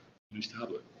for a news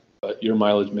tablet. But your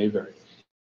mileage may vary.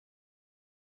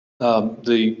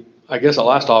 I guess a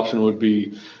last option would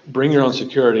be bring your own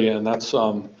security, and that's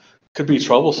could be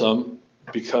troublesome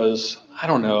because I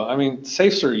don't know. I mean,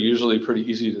 safes are usually pretty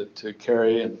easy to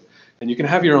carry, and you can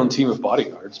have your own team of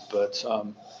bodyguards, but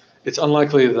it's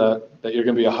unlikely that you're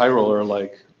going to be a high roller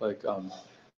like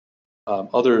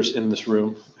others in this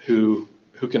room who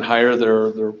can hire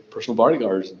their personal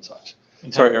bodyguards and such.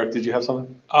 Sorry, Eric, did you have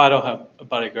something? I don't have a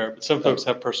bodyguard, but some folks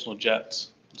have personal jets.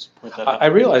 Just point that out. I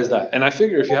realize that, and I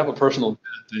figure if you have a personal jet,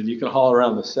 then you can haul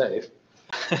around the safe,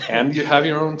 and you have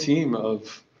your own team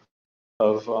of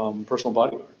personal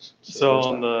bodyguards. So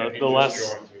on And he the just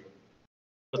last, joined too.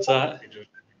 what's that? He just-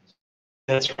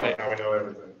 That's right. Now we know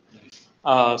everything.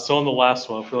 So on the last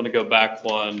one, if we want to go back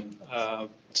one, so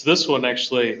this one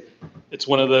actually, it's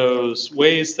one of those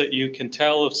ways that you can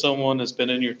tell if someone has been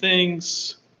in your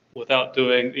things without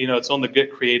doing, it's on the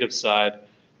get creative side.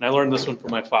 And I learned this one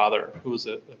from my father, who was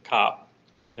a cop.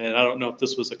 And I don't know if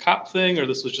this was a cop thing or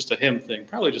this was just a him thing,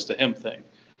 probably just a him thing.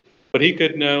 But he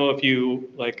could know if you,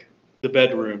 like, the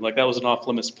bedroom, like that was an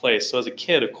off-limits place. So as a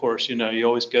kid, of course, you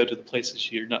always go to the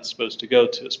places you're not supposed to go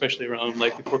to, especially around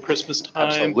like before Christmas time.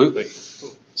 Absolutely.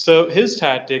 So his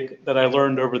tactic that I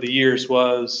learned over the years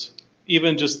was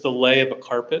even just the lay of a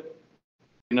carpet.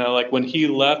 You know, like when he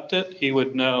left it, he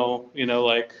would know, you know,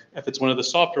 like if it's one of the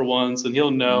softer ones, then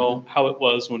he'll know how it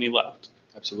was when he left.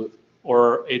 Absolutely.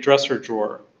 Or a dresser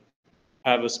drawer,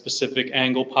 have a specific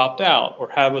angle popped out, or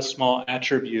have a small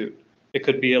attribute. It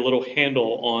could be a little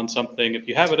handle on something. If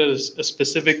you have it at a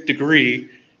specific degree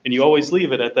and you always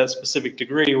leave it at that specific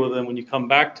degree, well, then when you come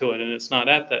back to it and it's not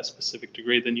at that specific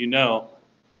degree, then you know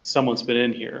someone's been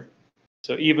in here.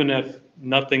 So even if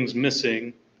nothing's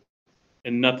missing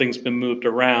and nothing's been moved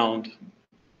around,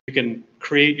 you can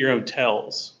create your own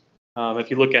tells.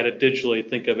 If you look at it digitally,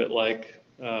 think of it like,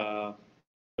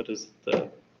 what is the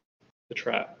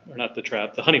trap, or not the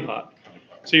trap, the honeypot.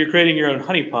 So you're creating your own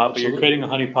honeypot, but you're creating a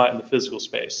honeypot in the physical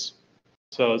space.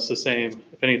 So it's the same,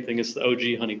 if anything, it's the OG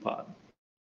honeypot.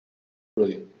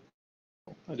 Brilliant.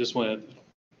 I just want to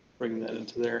bring that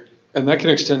into there. And that can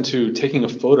extend to taking a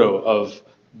photo of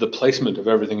the placement of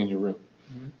everything in your room.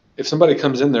 If somebody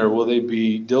comes in there, will they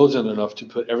be diligent enough to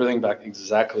put everything back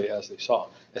exactly as they saw?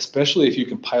 Especially if you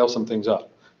can pile some things up.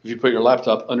 If you put your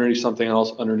laptop underneath something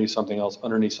else, underneath something else,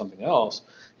 underneath something else,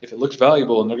 if it looks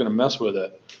valuable and they're going to mess with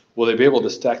it, will they be able to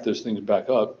stack those things back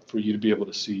up for you to be able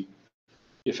to see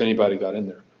if anybody got in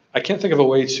there? I can't think of a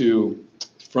way to,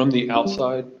 from the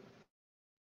outside,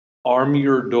 arm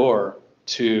your door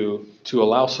to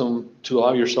allow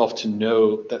yourself to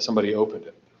know that somebody opened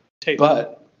it. Tape.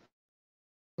 But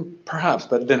perhaps,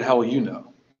 but then how will you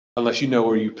know? Unless you know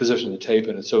where you position the tape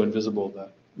and it's so invisible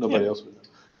that nobody else would know.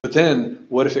 But then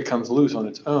what if it comes loose on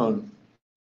its own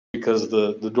because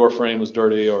the door frame was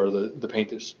dirty or the paint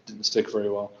just didn't stick very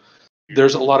well?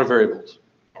 There's a lot of variables.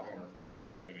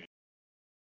 Any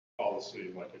policy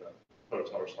like a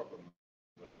hotel or something.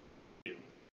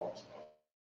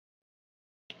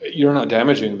 You're not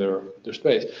damaging their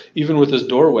space. Even with this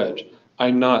door wedge,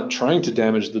 I'm not trying to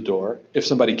damage the door. If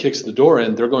somebody kicks the door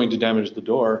in, they're going to damage the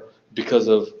door because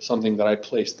of something that I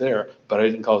placed there, but I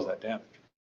didn't cause that damage.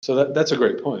 So that's a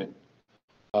great point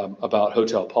about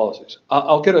hotel policies.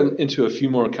 I'll get into a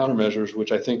few more countermeasures,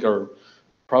 which I think are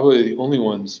probably the only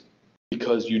ones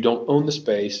because you don't own the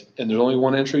space and there's only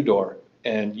one entry door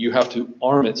and you have to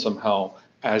arm it somehow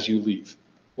as you leave.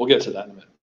 We'll get to that in a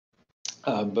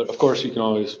minute. But of course, you can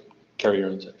always carry your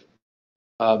own safe.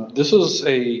 This is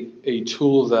a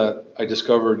tool that I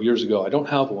discovered years ago. I don't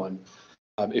have one.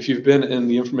 If you've been in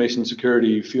the information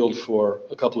security field for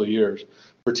a couple of years,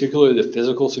 particularly the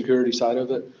physical security side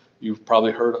of it, you've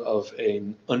probably heard of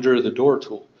an under the door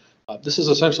tool. This is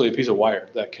essentially a piece of wire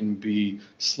that can be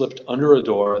slipped under a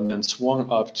door and then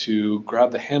swung up to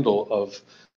grab the handle of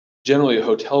generally a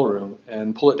hotel room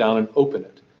and pull it down and open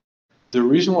it. The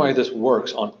reason why this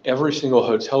works on every single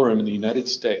hotel room in the United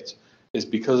States is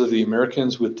because of the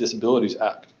Americans with Disabilities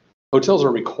Act. Hotels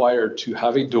are required to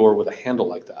have a door with a handle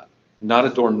like that, not a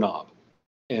door knob.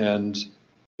 And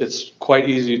it's quite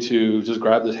easy to just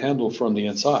grab this handle from the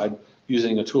inside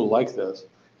using a tool like this.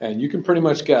 And you can pretty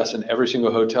much guess in every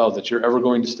single hotel that you're ever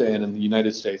going to stay in the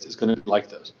United States is going to be like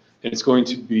this. And it's going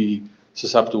to be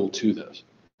susceptible to this.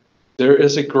 There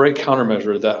is a great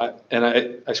countermeasure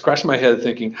that I scratched my head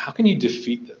thinking, how can you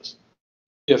defeat this?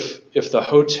 If the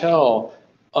hotel,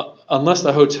 unless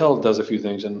the hotel does a few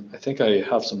things, and I think I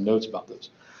have some notes about this,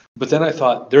 but then I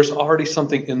thought there's already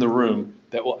something in the room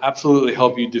that will absolutely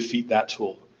help you defeat that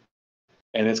tool.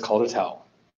 And it's called a towel.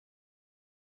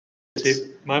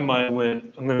 See, my mind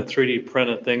went, I'm going to 3D print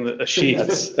a sheet.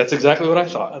 That's exactly what I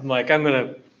thought. I'm like, I'm going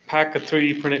to pack a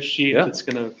 3D printed sheet Yeah. that's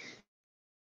going to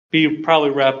be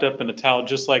probably wrapped up in a towel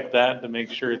just like that to make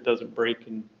sure it doesn't break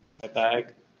in my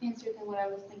bag. Answer than what I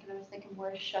was thinking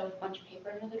more shove a bunch of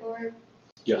paper under the door.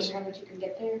 Yes. How much you can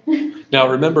get there. Now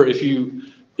remember, if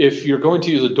you're going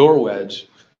to use a door wedge,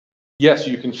 yes,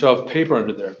 you can shove paper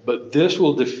under there, but this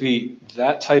will defeat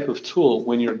that type of tool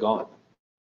when you're gone.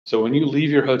 So when you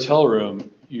leave your hotel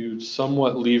room, you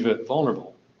somewhat leave it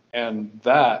vulnerable, and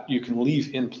that you can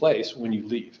leave in place when you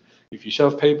leave. If you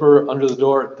shove paper under the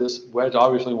door, this wedge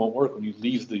obviously won't work when you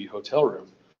leave the hotel room.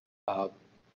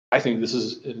 I think this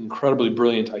is an incredibly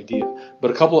brilliant idea.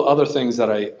 But a couple of other things that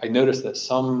I noticed that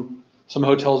some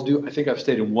hotels do, I think I've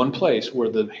stayed in one place where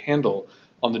the handle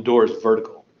on the door is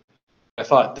vertical. I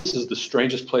thought, this is the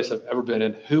strangest place I've ever been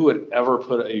in. Who would ever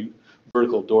put a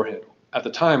vertical door handle? At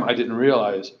the time, I didn't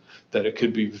realize that it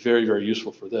could be very, very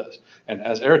useful for this. And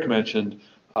as Eric mentioned,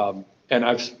 and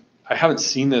I haven't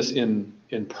seen this in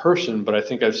person, but I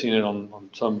think I've seen it on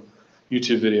some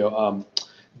YouTube video.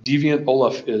 Deviant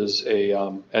Olaf is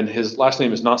and his last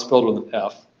name is not spelled with an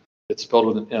F, it's spelled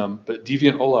with an M, but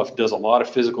Deviant Olaf does a lot of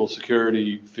physical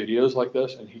security videos like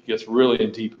this, and he gets really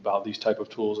in deep about these type of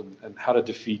tools and how to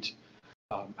defeat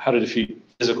how to defeat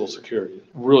physical security.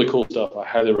 Really cool stuff. I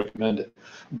highly recommend it.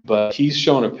 But he's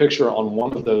showing a picture on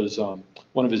one of those,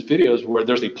 one of his videos where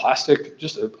there's a plastic,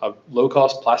 just a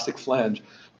low-cost plastic flange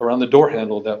around the door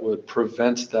handle that would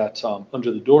prevent that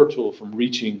under the door tool from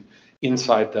reaching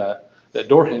inside that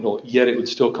door handle, yet it would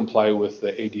still comply with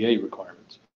the ADA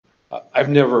requirements. I've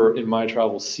never in my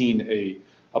travels seen a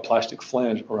plastic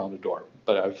flange around a door,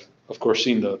 but I've of course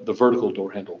seen the vertical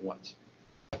door handle once.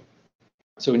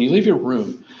 So when you leave your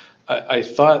room, I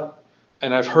thought,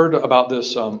 and I've heard about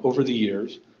this over the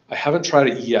years. I haven't tried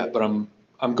it yet, but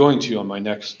I'm going to on my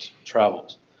next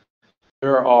travels.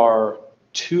 There are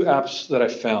 2 apps that I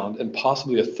found, and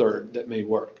possibly a third that may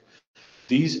work.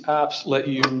 These apps let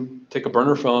you take a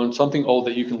burner phone, something old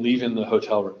that you can leave in the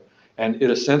hotel room, and it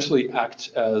essentially acts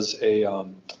as a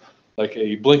like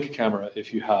a blink camera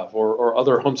if you have, or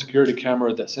other home security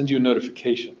camera that sends you a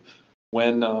notification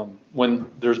when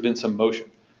there's been some motion.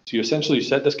 So you essentially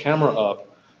set this camera up,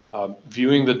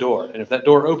 viewing the door, and if that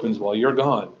door opens while you're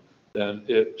gone, then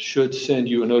it should send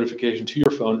you a notification to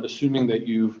your phone, assuming that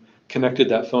you've connected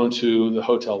that phone to the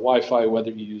hotel Wi-Fi.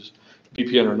 Whether you use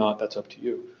VPN or not, that's up to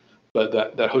you. But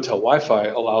that hotel Wi-Fi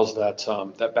allows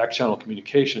that back channel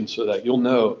communication so that you'll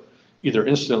know either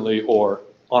instantly or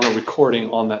on a recording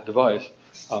on that device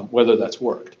whether that's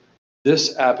worked.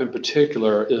 This app in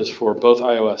particular is for both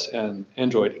iOS and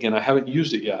Android. Again, I haven't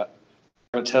used it yet.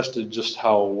 I haven't tested just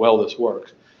how well this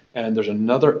works. And there's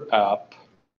another app,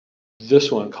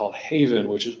 this one called Haven,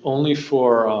 which is only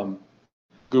for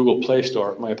Google Play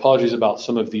Store. My apologies about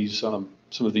some of these, some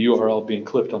of the URL being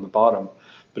clipped on the bottom.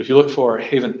 But if you look for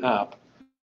Haven app,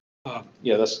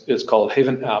 it's called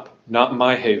Haven app, not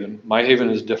My Haven. My Haven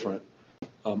is different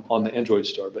on the Android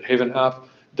store, but Haven app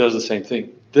does the same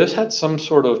thing. This had some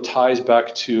sort of ties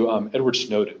back to Edward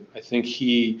Snowden. I think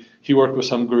he worked with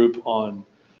some group on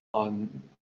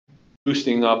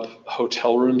boosting up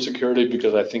hotel room security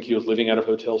because I think he was living out of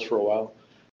hotels for a while,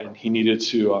 and he needed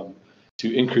to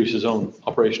increase his own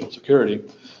operational security.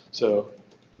 So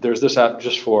there's this app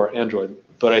just for Android,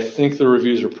 but I think the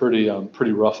reviews are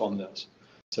pretty rough on this.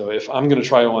 So if I'm going to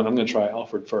try one, I'm going to try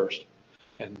Alfred first,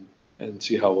 and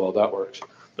see how well that works.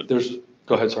 But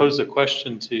go ahead. Sorry. Pose a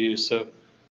question to you. So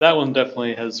that one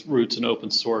definitely has roots in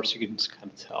open source. You can just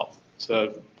kind of tell.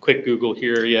 So quick Google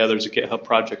here. Yeah, there's a GitHub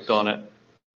project on it.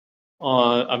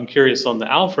 I'm curious on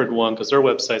the Alfred one because their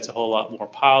website's a whole lot more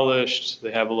polished.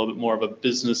 They have a little bit more of a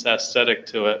business aesthetic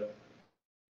to it.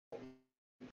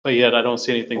 But yet I don't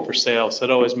see anything for sale. So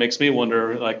it always makes me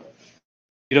wonder, like,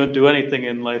 you don't do anything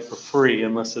in life for free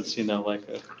unless it's, like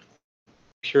a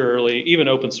purely, even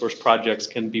open source projects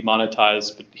can be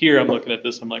monetized. But here I'm looking at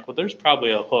this, I'm like, well, there's probably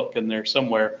a hook in there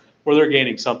somewhere where they're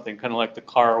gaining something, kind of like the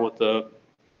car with the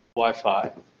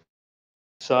Wi-Fi.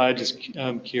 So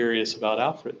I'm curious about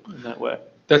Alfred in that way.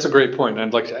 That's a great point.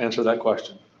 I'd like to answer that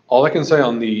question. All I can say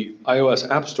on the iOS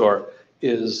App Store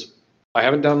is I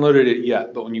haven't downloaded it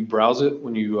yet, but when you browse it,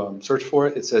 when you search for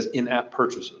it, it says in-app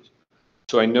purchases.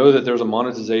 So I know that there's a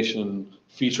monetization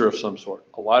feature of some sort.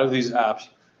 A lot of these apps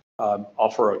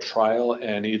offer a trial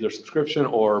and either subscription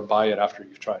or buy it after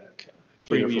you've tried it.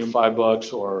 Either for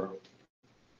 $5 or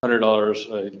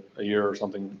 $100 a year or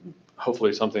something.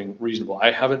 Hopefully something reasonable. I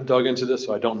haven't dug into this,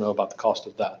 so I don't know about the cost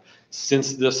of that.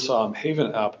 Since this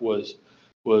Haven app was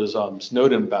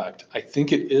Snowden backed, I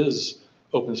think it is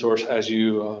open source as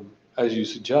you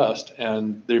suggest,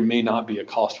 and there may not be a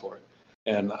cost for it.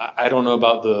 And I don't know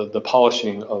about the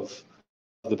polishing of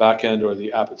the back end or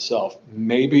the app itself.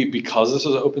 Maybe because this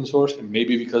is open source, and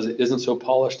maybe because it isn't so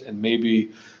polished, and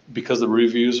maybe because the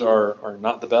reviews are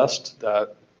not the best,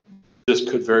 that this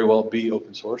could very well be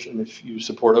open source. And if you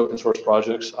support open source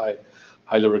projects, I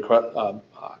highly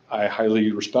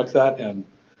respect that and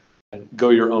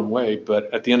go your own way.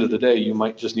 But at the end of the day, you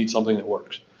might just need something that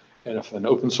works. And if an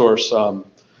open source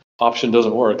option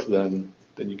doesn't work, then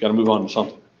you got to move on to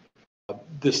something.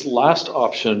 This last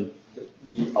option,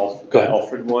 The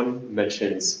Alfred one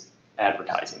mentions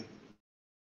advertising.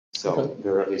 So Okay.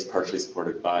 they're at least partially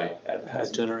supported by Ad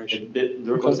advertising. generation.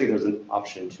 There looks like there's an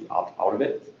option to opt out of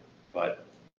it, but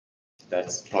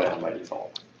that's probably not my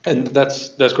default. and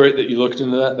that's great that you looked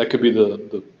into that. That could be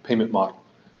the payment model.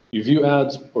 You view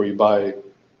ads or you buy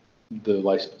the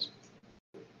license.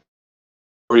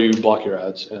 Or you block your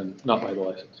ads and not buy the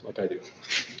license, like I do.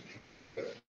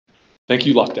 Thank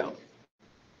you, Lockdown.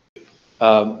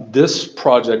 This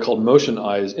project called Motion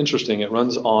Eye is interesting. It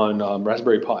runs on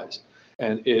Raspberry Pis.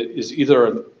 And it is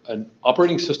either an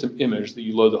operating system image that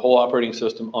you load the whole operating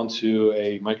system onto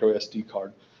a micro SD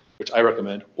card, which I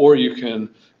recommend, or you can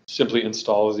simply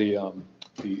install the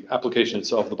application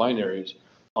itself, the binaries,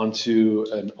 onto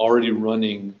an already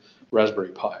running Raspberry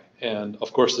Pi. And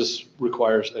of course, this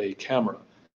requires a camera.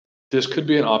 This could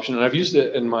be an option, and I've used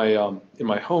it in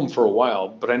my home for a while,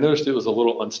 but I noticed it was a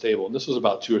little unstable, and this was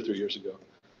about 2 or 3 years ago.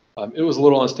 It was a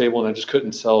little unstable, and I just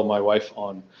couldn't sell my wife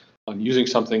on using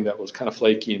something that was kind of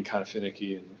flaky and kind of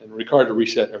finicky and required to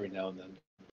reset every now and then.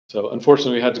 So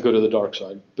unfortunately, we had to go to the dark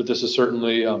side, but this is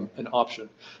certainly an option.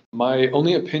 My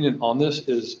only opinion on this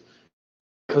is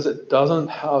because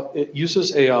it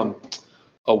uses a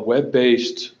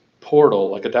web-based portal,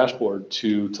 like a dashboard,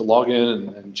 to log in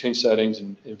and change settings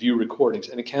and view recordings,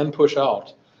 and it can push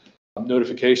out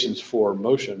notifications for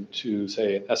motion to,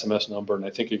 say, an SMS number, and I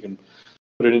think you can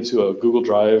put it into a Google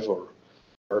Drive or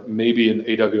maybe an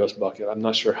AWS bucket. I'm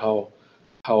not sure how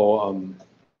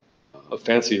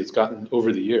fancy it's gotten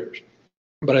over the years.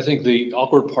 But I think the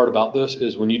awkward part about this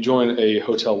is when you join a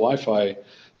hotel Wi-Fi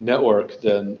network,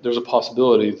 then there's a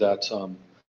possibility that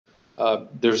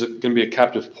there's going to be a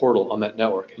captive portal on that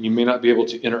network, and you may not be able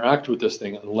to interact with this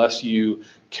thing unless you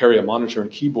carry a monitor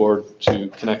and keyboard to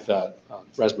connect that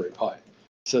Raspberry Pi.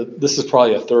 So this is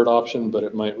probably a third option, but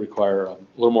it might require a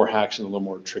little more hacks and a little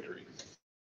more trickery.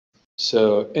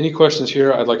 So any questions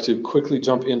here? I'd like to quickly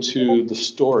jump into the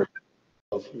story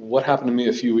of what happened to me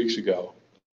a few weeks ago.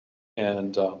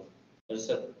 And I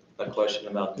just have a question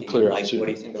about the, clear like, out, what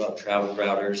do you think about travel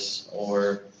routers,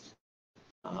 or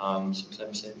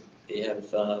sometimes they have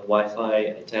Wi-Fi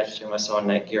attached to them. I saw a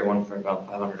Netgear one for about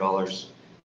 $500.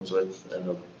 Comes with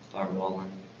a firewall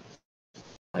and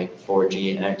like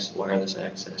 4G wireless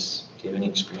access. Do you have any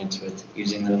experience with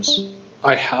using those?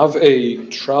 I have a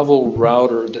travel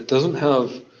router that doesn't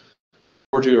have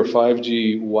 4G or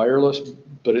 5G wireless,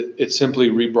 but it simply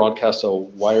rebroadcasts a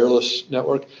wireless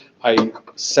network. I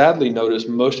sadly noticed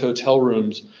most hotel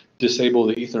rooms disable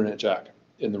the Ethernet jack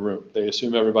in the room. They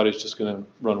assume everybody's just going to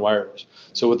run wireless.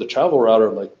 So with the travel router,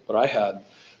 like what I had,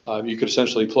 you could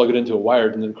essentially plug it into a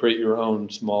wired and then create your own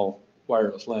small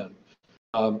wireless LAN.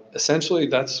 Essentially,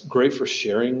 that's great for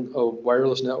sharing a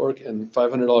wireless network, and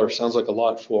 $500 sounds like a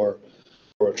lot for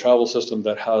a travel system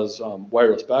that has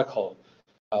wireless backhaul.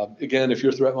 Again, if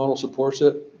your threat model supports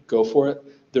it, go for it.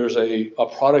 There's a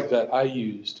product that I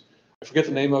used. I forget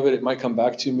the name of it. It might come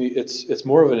back to me. It's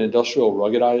more of an industrial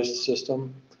ruggedized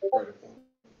system.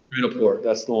 Port,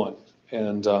 that's the one.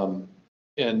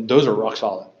 And those are rock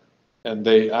solid, and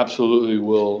they absolutely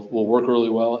will work really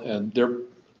well. And they're,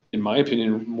 in my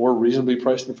opinion, more reasonably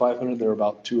priced than 500. They're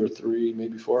about 2 or 3,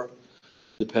 maybe 4,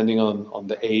 depending on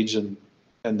the age and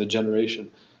the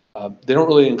generation. They don't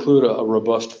really include a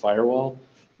robust firewall.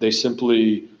 They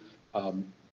simply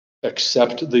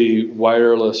accept the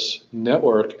wireless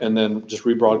network and then just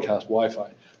rebroadcast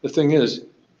Wi-Fi. The thing is,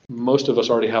 most of us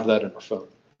already have that in our phone.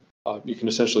 You can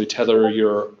essentially tether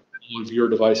all of your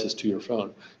devices to your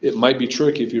phone. It might be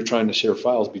tricky if you're trying to share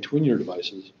files between your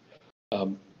devices,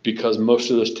 because most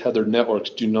of those tethered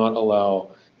networks do not allow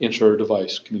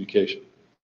inter-device communication.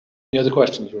 Any other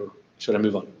questions, or should I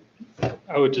move on?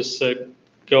 I would just say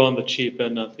go on the cheap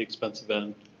end, not the expensive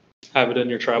end. Have it in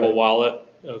your travel wallet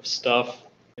of stuff.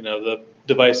 You know, the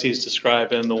device he's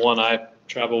describing, the one I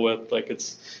travel with, like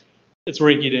it's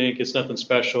rinky-dink, it's nothing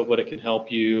special, but it can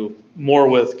help you more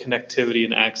with connectivity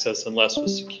and access and less with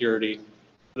security.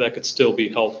 That could still be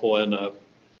helpful in a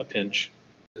pinch.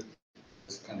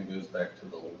 This kind of goes back to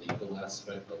the legal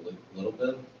aspect a little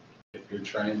bit. If you're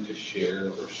trying to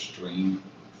share or stream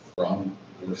from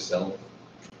yourself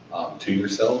to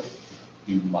yourself,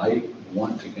 you might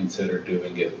want to consider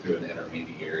doing it through an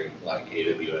intermediary like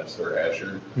AWS or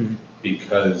Azure,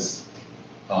 because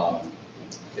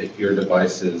if your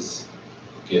devices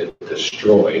get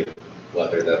destroyed,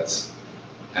 whether that's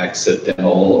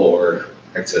accidental,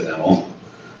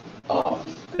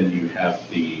 then you have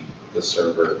the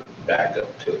server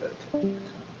backup to it.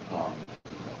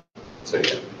 So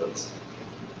yeah, that's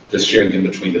just sharing in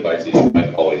between devices. You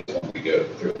might always want to go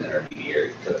through an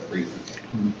intermediary for that reason.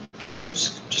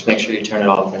 Just make sure you turn it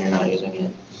off when you're not using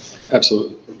it.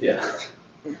 Absolutely. Yeah.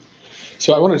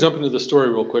 So I want to jump into the story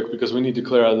real quick because we need to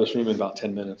clear out of this room in about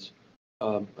 10 minutes.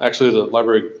 Actually, the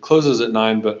library closes at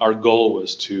 9, but our goal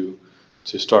was to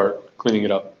start cleaning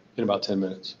it up in about 10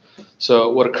 minutes. So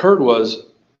what occurred was,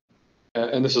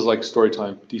 and this is like story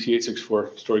time,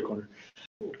 DC864 Story Corner.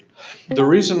 The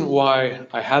reason why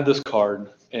I had this card,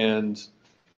 and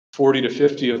 40 to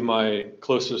 50 of my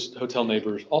closest hotel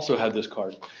neighbors also had this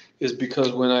card, is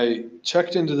because when I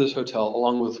checked into this hotel,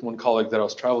 along with one colleague that I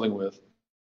was traveling with,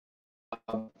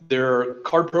 their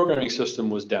card programming system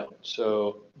was down.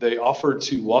 So they offered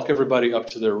to walk everybody up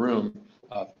to their room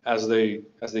as they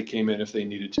came in, if they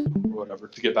needed to, or whatever,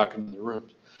 to get back into their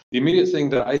rooms. The immediate thing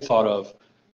that I thought of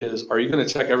is, are you going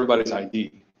to check everybody's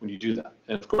ID? when you do that.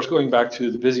 And of course, going back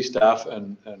to the busy staff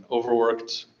and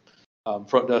overworked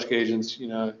front desk agents, you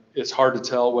know, it's hard to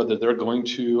tell whether they're going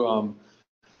to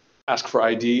ask for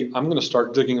ID. I'm going to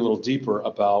start digging a little deeper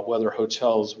about whether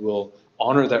hotels will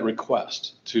honor that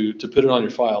request to put it on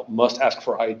your file, must ask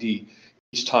for ID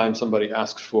each time somebody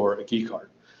asks for a key card.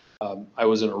 I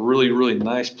was in a really, really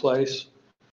nice place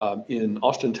in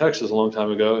Austin, Texas a long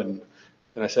time ago, and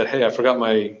I said, hey, I forgot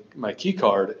my key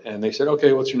card, and they said,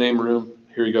 okay, what's your name, room?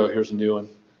 Here you go, here's a new one.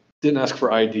 Didn't ask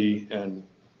for ID, and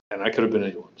I could have been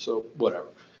anyone, so whatever.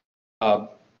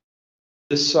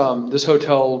 This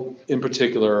hotel in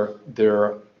particular,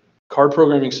 their card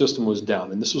programming system was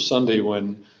down, and this was Sunday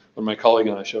when my colleague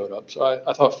and I showed up. So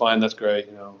I thought, fine, that's great.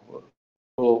 You know,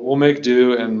 we'll make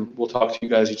do, and we'll talk to you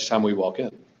guys each time we walk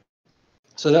in.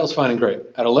 So that was fine and great.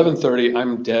 At 11:30,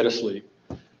 I'm dead asleep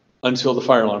until the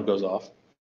fire alarm goes off,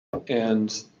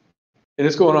 and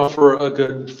it's going off for a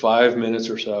good 5 minutes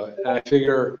or so. And I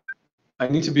figure I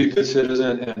need to be a good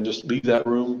citizen and just leave that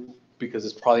room, because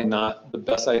it's probably not the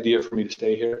best idea for me to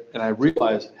stay here. And I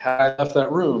realized, had I left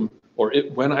that room, or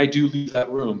when I do leave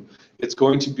that room, it's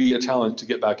going to be a challenge to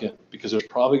get back in, because there's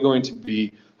probably going to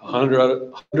be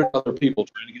 100 other people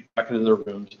trying to get back into their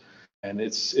rooms, and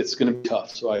it's going to be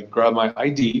tough. So I grab my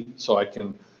ID so I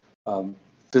can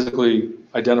physically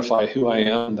identify who I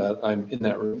am, that I'm in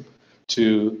that room,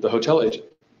 to the hotel agent.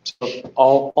 So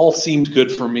all seemed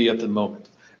good for me at the moment.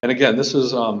 And again, this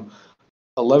is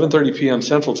 11:30 p.m.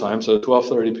 Central Time, so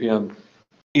 12:30 p.m.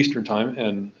 Eastern Time,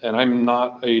 and I'm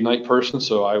not a night person,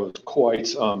 so I was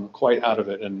quite out of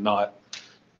it and not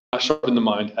sharp in the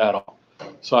mind at all.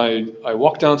 So I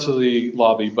walk down to the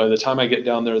lobby. By the time I get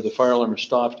down there, the fire alarm is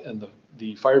stopped, and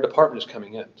the fire department is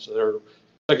coming in. So they're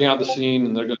checking out the scene,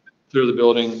 and they're going through the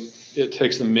building. It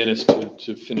takes them minutes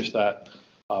to finish that.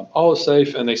 All is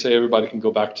safe, and they say everybody can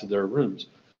go back to their rooms.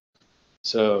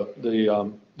 So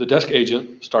the desk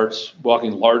agent starts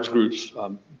walking large groups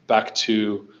back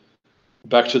to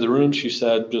the room. She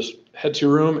said, just head to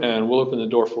your room and we'll open the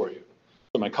door for you.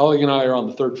 So my colleague and I are on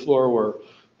the third floor. We're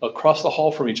across the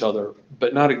hall from each other,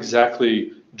 but not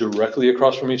exactly directly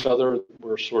across from each other.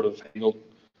 We're sort of angled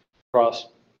across.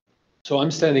 So I'm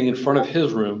standing in front of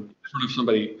his room, in front of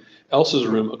somebody else's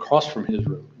room, across from his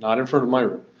room, not in front of my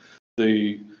room.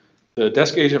 The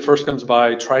desk agent first comes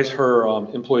by, tries her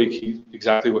employee key,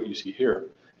 exactly what you see here,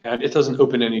 and it doesn't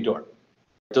open any door.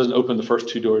 It doesn't open the first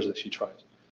two doors that she tries.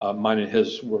 Mine and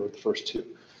his were the first two.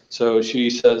 So she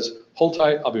says, hold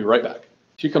tight, I'll be right back.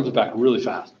 She comes back really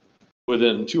fast,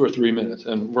 within 2 or 3 minutes,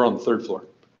 and we're on the third floor.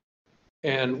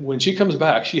 And when she comes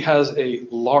back, she has a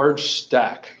large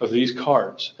stack of these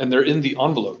cards, and they're in the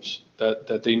envelopes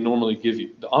that they normally give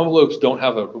you. The envelopes don't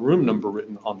have a room number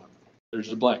written on them. They're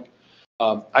just blank.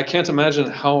 I can't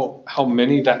imagine how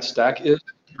many that stack is.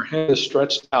 Her hand is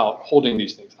stretched out holding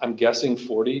these things. I'm guessing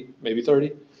 40, maybe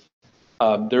 30.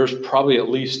 There's probably at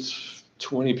least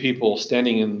 20 people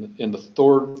standing in the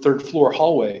third floor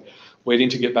hallway waiting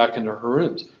to get back into her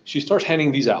rooms. She starts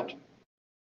handing these out.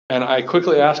 And I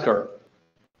quickly ask her,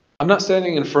 I'm not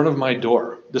standing in front of my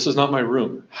door. This is not my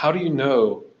room. How do you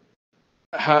know?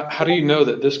 How do you know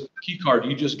that this key card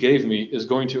you just gave me is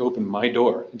going to open my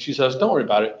door? And she says, don't worry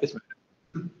about it. It's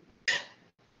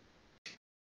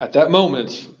At that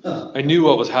moment, I knew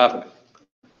what was happening.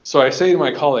 So I say to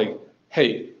my colleague,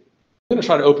 hey, I'm going to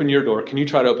try to open your door. Can you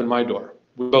try to open my door?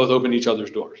 We both open each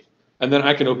other's doors. And then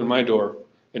I can open my door,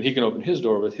 and he can open his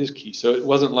door with his key. So it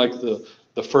wasn't like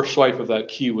the first swipe of that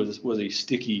key was a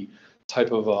sticky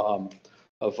type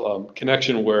of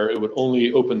connection where it would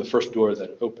only open the first door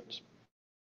that it opens.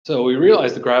 So we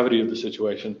realized the gravity of the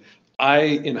situation. I,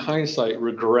 in hindsight,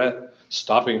 regret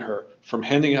stopping her from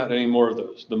handing out any more of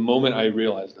those the moment I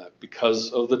realized that,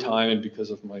 because of the time and because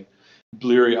of my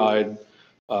bleary-eyed,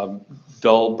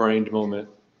 dull-brained moment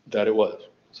that it was.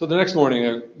 So the next morning,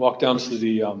 I walked down to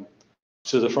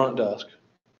the front desk,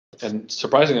 and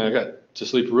surprisingly, I got to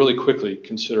sleep really quickly,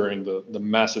 considering the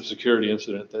massive security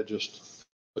incident that just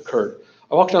occurred.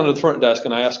 I walked down to the front desk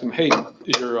and I asked him, hey,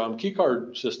 is your key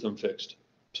card system fixed?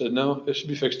 He said, no, it should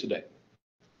be fixed today.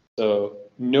 So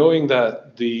knowing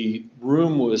that the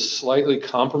room was slightly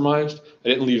compromised, I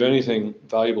didn't leave anything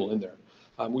valuable in there.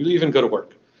 We leave and go to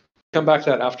work. Come back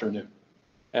that afternoon,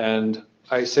 and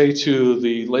I say to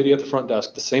the lady at the front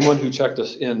desk, the same one who checked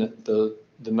us in the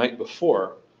night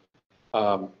before,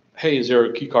 hey, is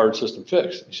your key card system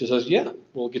fixed? And she says, yeah,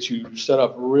 we'll get you set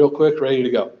up real quick, ready to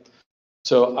go.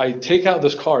 So I take out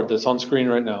this card that's on screen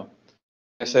right now.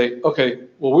 I say, okay,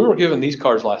 well, we were given these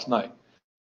cards last night.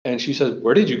 And she says,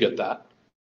 where did you get that?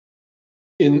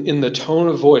 In the tone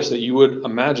of voice that you would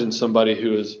imagine somebody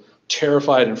who is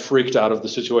terrified and freaked out of the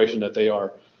situation that they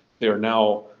are they are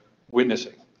now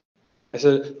witnessing. I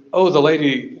said, oh, the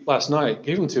lady last night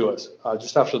gave them to us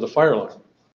just after the fire alarm.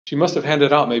 She must have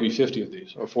handed out maybe 50 of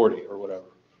these or 40 or whatever.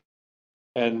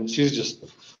 And she's just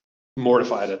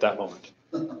mortified at that moment.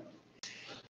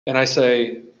 And I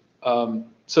say,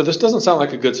 so this doesn't sound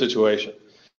like a good situation.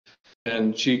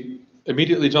 And she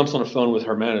immediately jumps on the phone with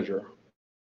her manager,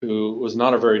 who was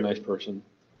not a very nice person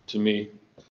to me,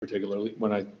 particularly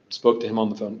when I spoke to him on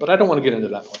the phone. But I don't want to get into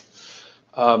that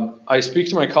one. I speak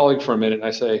to my colleague for a minute and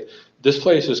I say, this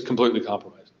place is completely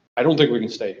compromised. I don't think we can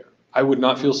stay here. I would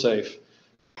not feel safe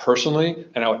personally,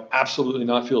 and I would absolutely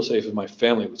not feel safe if my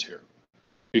family was here.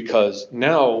 Because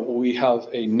now we have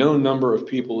a known number of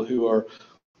people who are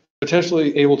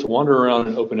potentially able to wander around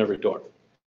and open every door.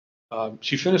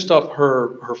 She finished up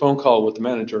her phone call with the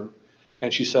manager,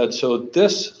 and she said, so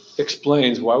this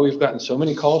explains why we've gotten so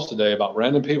many calls today about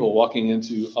random people walking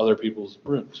into other people's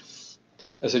rooms.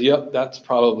 I said, yep, that's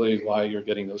probably why you're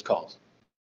getting those calls.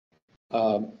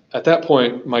 At that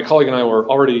point, my colleague and I were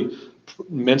already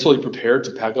mentally prepared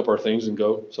to pack up our things and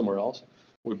go somewhere else.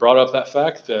 We brought up that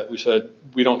fact that we said,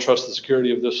 we don't trust the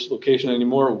security of this location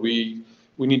anymore. We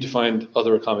need to find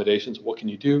other accommodations. What can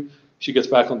you do? She gets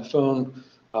back on the phone,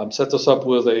 sets us up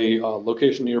with a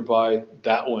location nearby.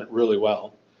 That went really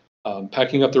well.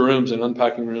 Packing up the rooms and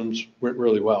unpacking rooms went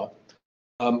really well.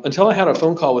 Until I had a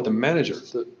phone call with the manager,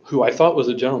 who I thought was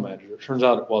the general manager. It turns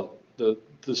out, well,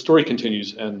 the story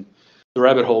continues and the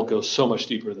rabbit hole goes so much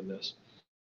deeper than this.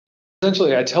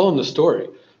 Essentially, I tell him the story,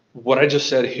 what I just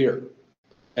said here.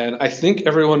 And I think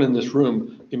everyone in this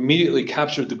room immediately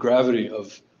captured the gravity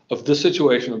of this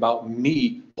situation about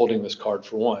me holding this card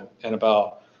for one, and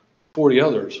about 40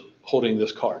 others holding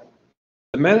this card.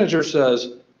 The manager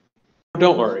says,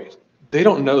 don't worry, they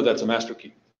don't know that's a master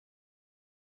key.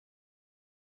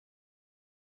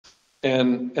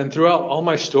 And throughout all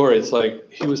my story, it's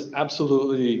like he was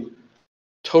absolutely,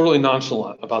 totally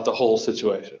nonchalant about the whole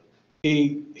situation.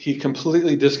 He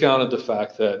completely discounted the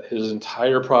fact that his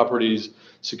entire property's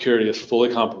security is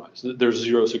fully compromised. There's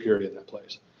zero security at that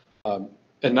place.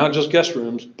 And not just guest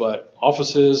rooms, but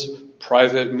offices,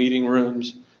 private meeting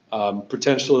rooms,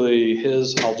 potentially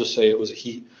his, I'll just say it was a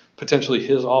he, potentially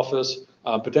his office,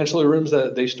 potentially rooms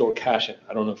that they store cash in.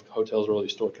 I don't know if hotels really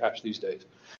store cash these days.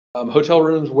 Hotel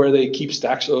rooms where they keep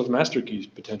stacks of master keys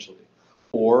potentially,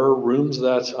 or rooms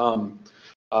that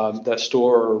that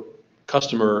store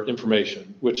customer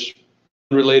information, which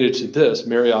related to this,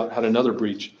 Marriott had another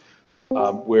breach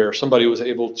where somebody was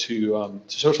able to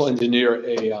social engineer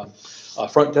a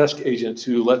front desk agent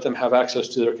to let them have access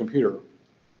to their computer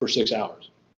for 6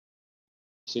 hours.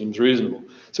 Seems reasonable.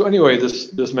 So anyway,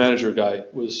 this manager guy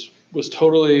was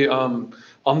totally on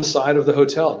the side of the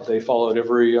hotel. They followed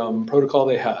every protocol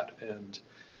they had,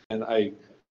 and I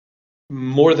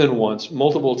more than once,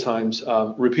 multiple times,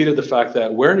 repeated the fact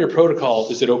that where in your protocol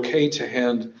is it okay to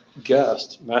hand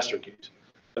guests master keys?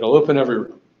 It'll open every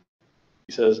room.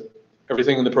 He says,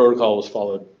 everything in the protocol was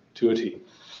followed to a T.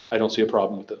 I don't see a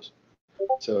problem with this.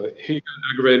 So he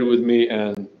got aggravated with me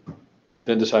and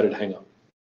then decided to hang up.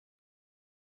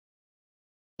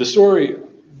 The story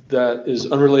that is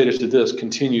unrelated to this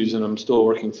continues, and I'm still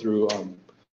working through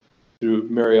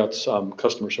Marriott's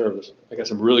customer service. I got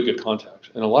some really good contacts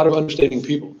and a lot of understanding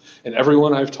people. And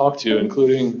everyone I've talked to,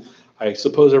 including, I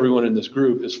suppose, everyone in this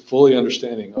group, is fully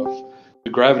understanding of the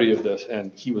gravity of this,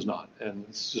 and he was not. And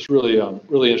it's just really,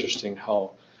 really interesting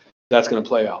how that's going to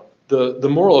play out. The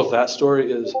moral of that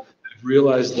story is I've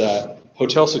realized that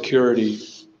hotel security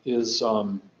is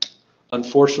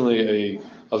unfortunately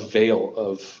a veil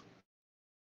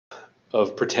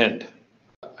of pretend.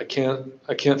 I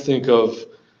can't think of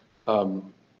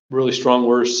really strong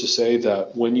words to say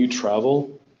that when you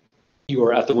travel, you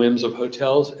are at the whims of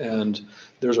hotels, and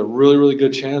there's a really, really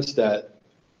good chance that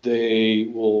they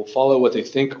will follow what they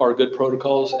think are good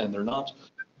protocols and they're not,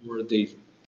 or they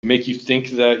make you think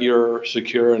that you're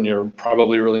secure and you're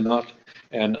probably really not.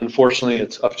 And unfortunately,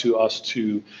 it's up to us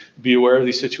to be aware of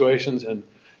these situations, and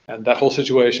that whole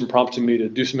situation prompted me to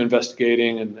do some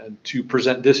investigating and to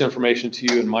present this information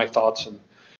to you and my thoughts and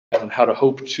how to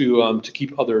hope to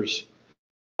keep others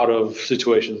out of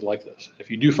situations like this. If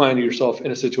you do find yourself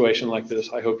in a situation like this,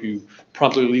 I hope you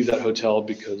promptly leave that hotel,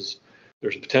 because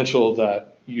there's a potential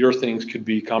that your things could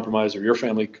be compromised or your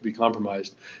family could be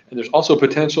compromised. And there's also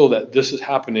potential that this is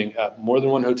happening at more than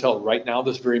one hotel right now,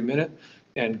 this very minute,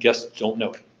 and guests don't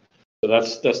know it. So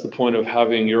that's the point of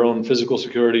having your own physical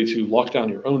security, to lock down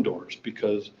your own doors,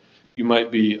 because you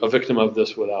might be a victim of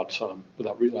this without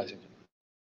realizing it.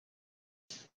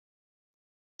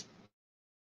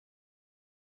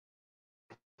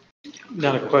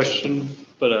 Now a question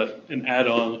but an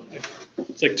add-on.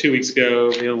 It's like 2 weeks ago,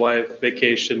 me and wife,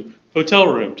 vacation, hotel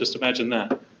room, just imagine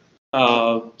that.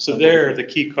 So there, the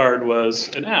key card was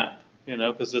an app,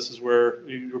 because this is where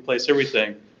you replace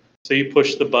everything. So you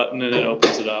push the button and it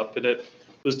opens it up, and it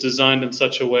was designed in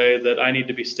such a way that I need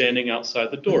to be standing outside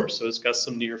the door. So it's got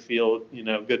some near field,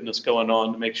 goodness going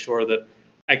on to make sure that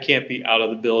I can't be out of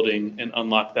the building and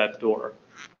unlock that door.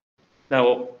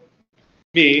 Now,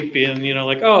 me being,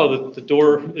 like, oh, the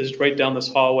door is right down this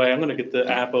hallway. I'm going to get the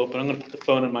app open. I'm going to put the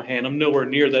phone in my hand. I'm nowhere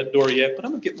near that door yet, but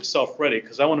I'm going to get myself ready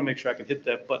because I want to make sure I can hit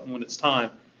that button when it's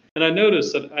time. And I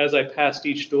noticed that as I passed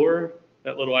each door,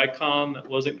 that little icon that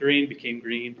wasn't green became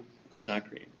green, not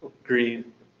green, green,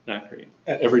 not green.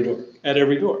 At every door. At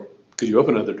every door. Could you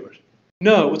open other doors?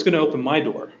 No, it was going to open my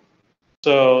door.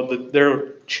 So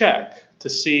their check to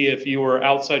see if you were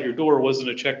outside your door wasn't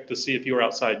a check to see if you were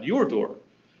outside your door.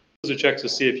 It was a check to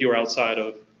see if you were outside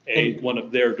of one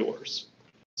of their doors.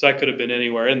 So I could have been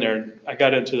anywhere in there. I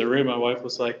got into the room. My wife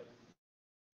was like,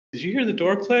 "Did you hear the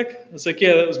door click?" I was like,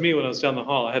 "Yeah, that was me when I was down the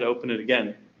hall. I had to open it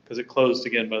again because it closed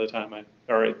again by the time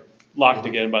or it locked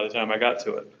again by the time I got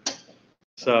to it."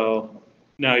 So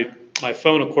now my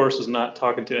phone, of course, is not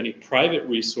talking to any private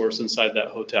resource inside that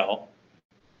hotel.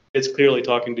 It's clearly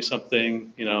talking to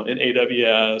something, in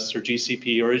AWS or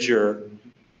GCP or Azure.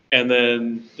 And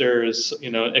then there's,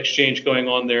 an exchange going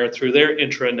on there through their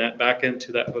intranet back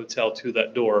into that hotel to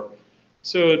that door.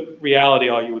 So in reality,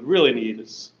 all you would really need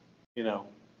is,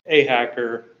 a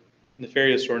hacker,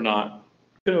 nefarious or not,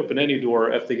 can open any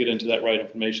door if they get into that right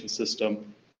information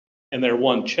system. And their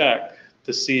one check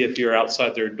to see if you're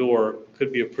outside their door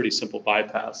could be a pretty simple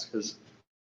bypass because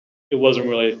it wasn't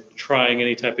really trying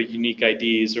any type of unique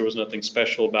IDs. There was nothing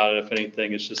special about it. If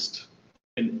anything, it's just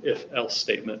an if-else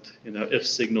statement. If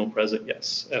signal present,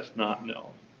 yes. If not, no.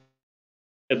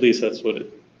 At least that's what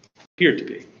it appeared to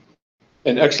be.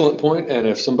 An excellent point, and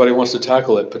if somebody wants to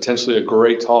tackle it, potentially a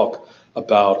great talk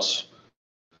about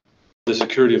the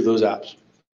security of those apps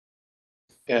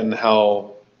and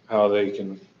how they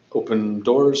can open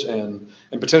doors and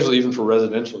potentially even for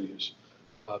residential use,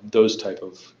 those type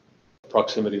of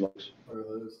proximity locks.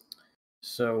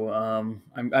 So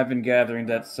I've been gathering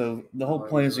that. So the whole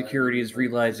point of security is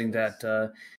realizing that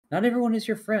not everyone is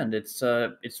your friend. It's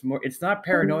not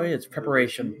paranoia. It's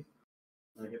preparation.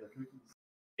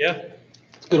 Yeah,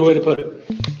 Good way to put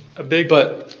it.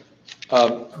 But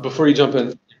before you jump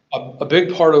in, a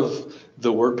big part of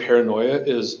the word paranoia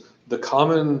is the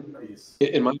common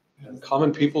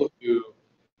people who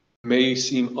may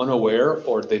seem unaware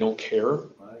or they don't care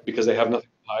because they have nothing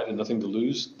to hide and nothing to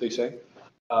lose, they say.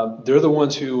 They're the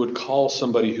ones who would call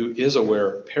somebody who is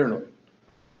aware paranoid,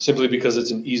 simply because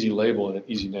it's an easy label and an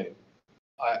easy name.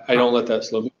 I don't let that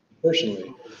slow me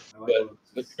personally, but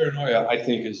the paranoia, I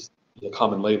think, is the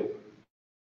common label.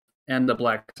 And the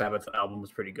Black Sabbath album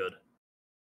was pretty good.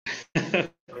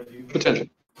 Potential.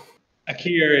 A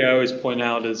key area I always point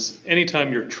out is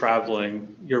anytime you're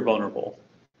traveling, you're vulnerable.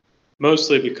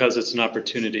 Mostly because it's an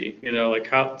opportunity. Like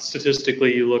how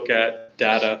statistically you look at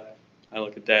data. I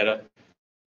look at data.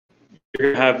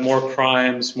 You're going to have more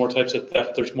crimes, more types of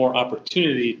theft. There's more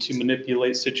opportunity to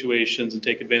manipulate situations and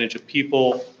take advantage of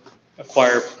people,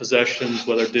 acquire possessions,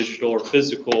 whether digital or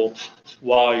physical,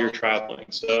 while you're traveling.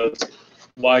 So it's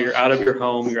while you're out of your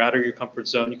home, you're out of your comfort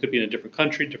zone. You could be in a different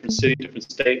country, different city, different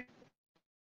state.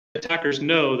 Attackers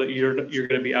know that you're going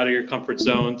to be out of your comfort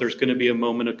zone. There's going to be a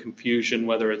moment of confusion,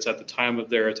 whether it's at the time of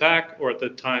their attack or at the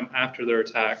time after their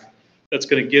attack. That's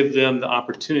going to give them the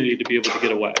opportunity to be able to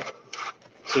get away.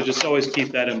 So just always keep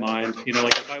that in mind.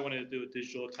 Like if I wanted to do a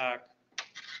digital attack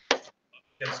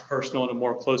against personal in a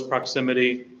more close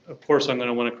proximity, of course I'm going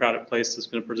to want a crowded place that's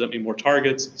going to present me more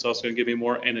targets. It's also going to give me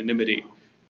more anonymity.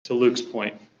 To Luke's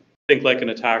point, think like an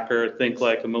attacker, think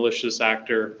like a malicious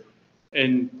actor,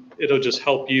 and it'll just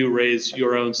help you raise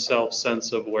your own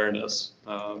sense of awareness.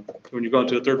 When you're going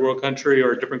to a third world country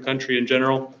or a different country in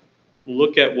general,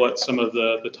 look at what some of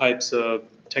the types of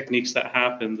techniques that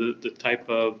happen, the type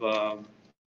of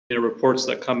reports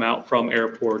that come out from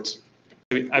airports.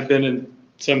 I've been in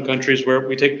some countries where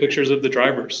we take pictures of the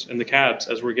drivers and the cabs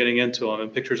as we're getting into them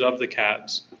and pictures of the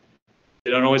cabs. They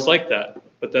don't always like that,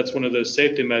 but that's one of those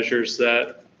safety measures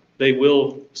that they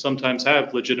will sometimes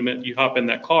have legitimate. You hop in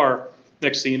that car,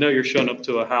 next thing you know, you're showing up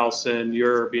to a house and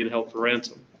you're being held for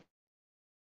ransom.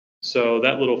 So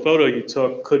that little photo you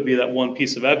took could be that one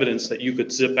piece of evidence that you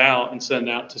could zip out and send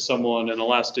out to someone in a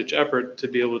last-ditch effort to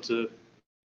be able to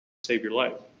save your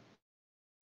life.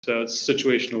 So it's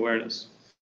situation awareness.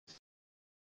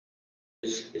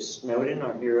 Is Snowden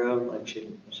our hero? Like,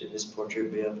 should his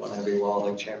portrait be up on every wall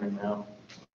like Chairman Mao?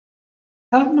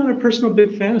 I'm not a personal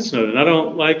big fan of Snowden. I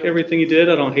don't like everything he did.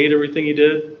 I don't hate everything he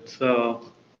did. So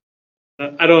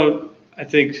I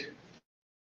think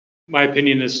my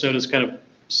opinion is Snowden's kind of,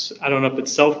 I don't know if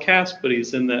it's self-cast, but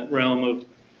he's in that realm of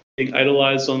being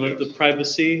idolized on the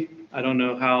privacy. I don't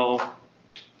know how,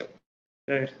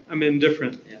 I'm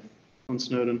indifferent on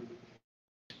Snowden.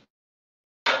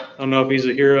 I don't know if he's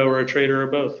a hero or a traitor or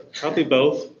both. Probably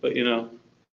both, but you know.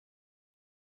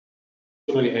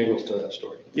 So many angles to that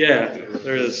story. Yeah,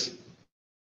 there is.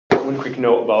 One quick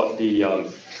note about the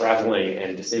traveling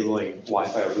and disabling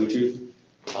Wi-Fi or Bluetooth.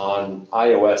 On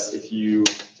iOS, if you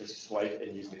just swipe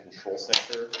and use the control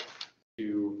center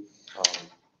to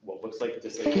what looks like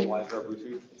disable Wi-Fi or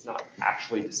Bluetooth, it's not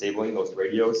actually disabling those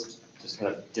radios, just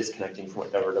kind of disconnecting from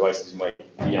whatever devices you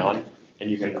might be on. And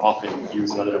you can often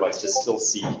use another device to still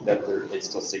see that it's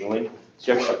still signaling.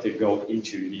 So you actually have to go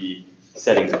into the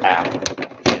settings app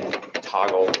and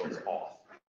toggle those off,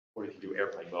 or you can do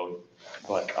airplane mode.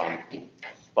 But a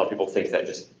lot of people think that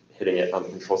just hitting it on the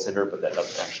control center, but that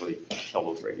doesn't actually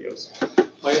kill those radios.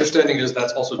 My understanding is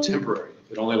that's also temporary.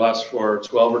 It only lasts for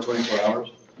 12 or 24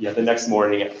 hours. Yeah, the next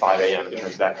morning at 5 a.m. it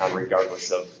turns back on regardless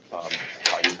of how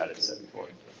you had it set before.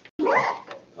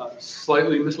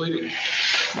 Slightly misleading.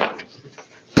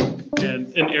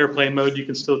 And in airplane mode, you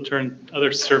can still turn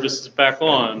other services back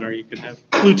on, or you can have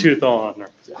Bluetooth on.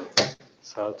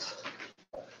 So it's.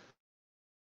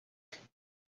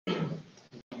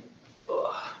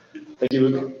 Thank you,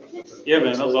 Luke. Yeah,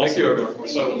 man, that was awesome. Thank you, everyone.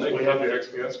 So we have the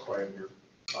XPS claim here.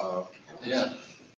 Yeah.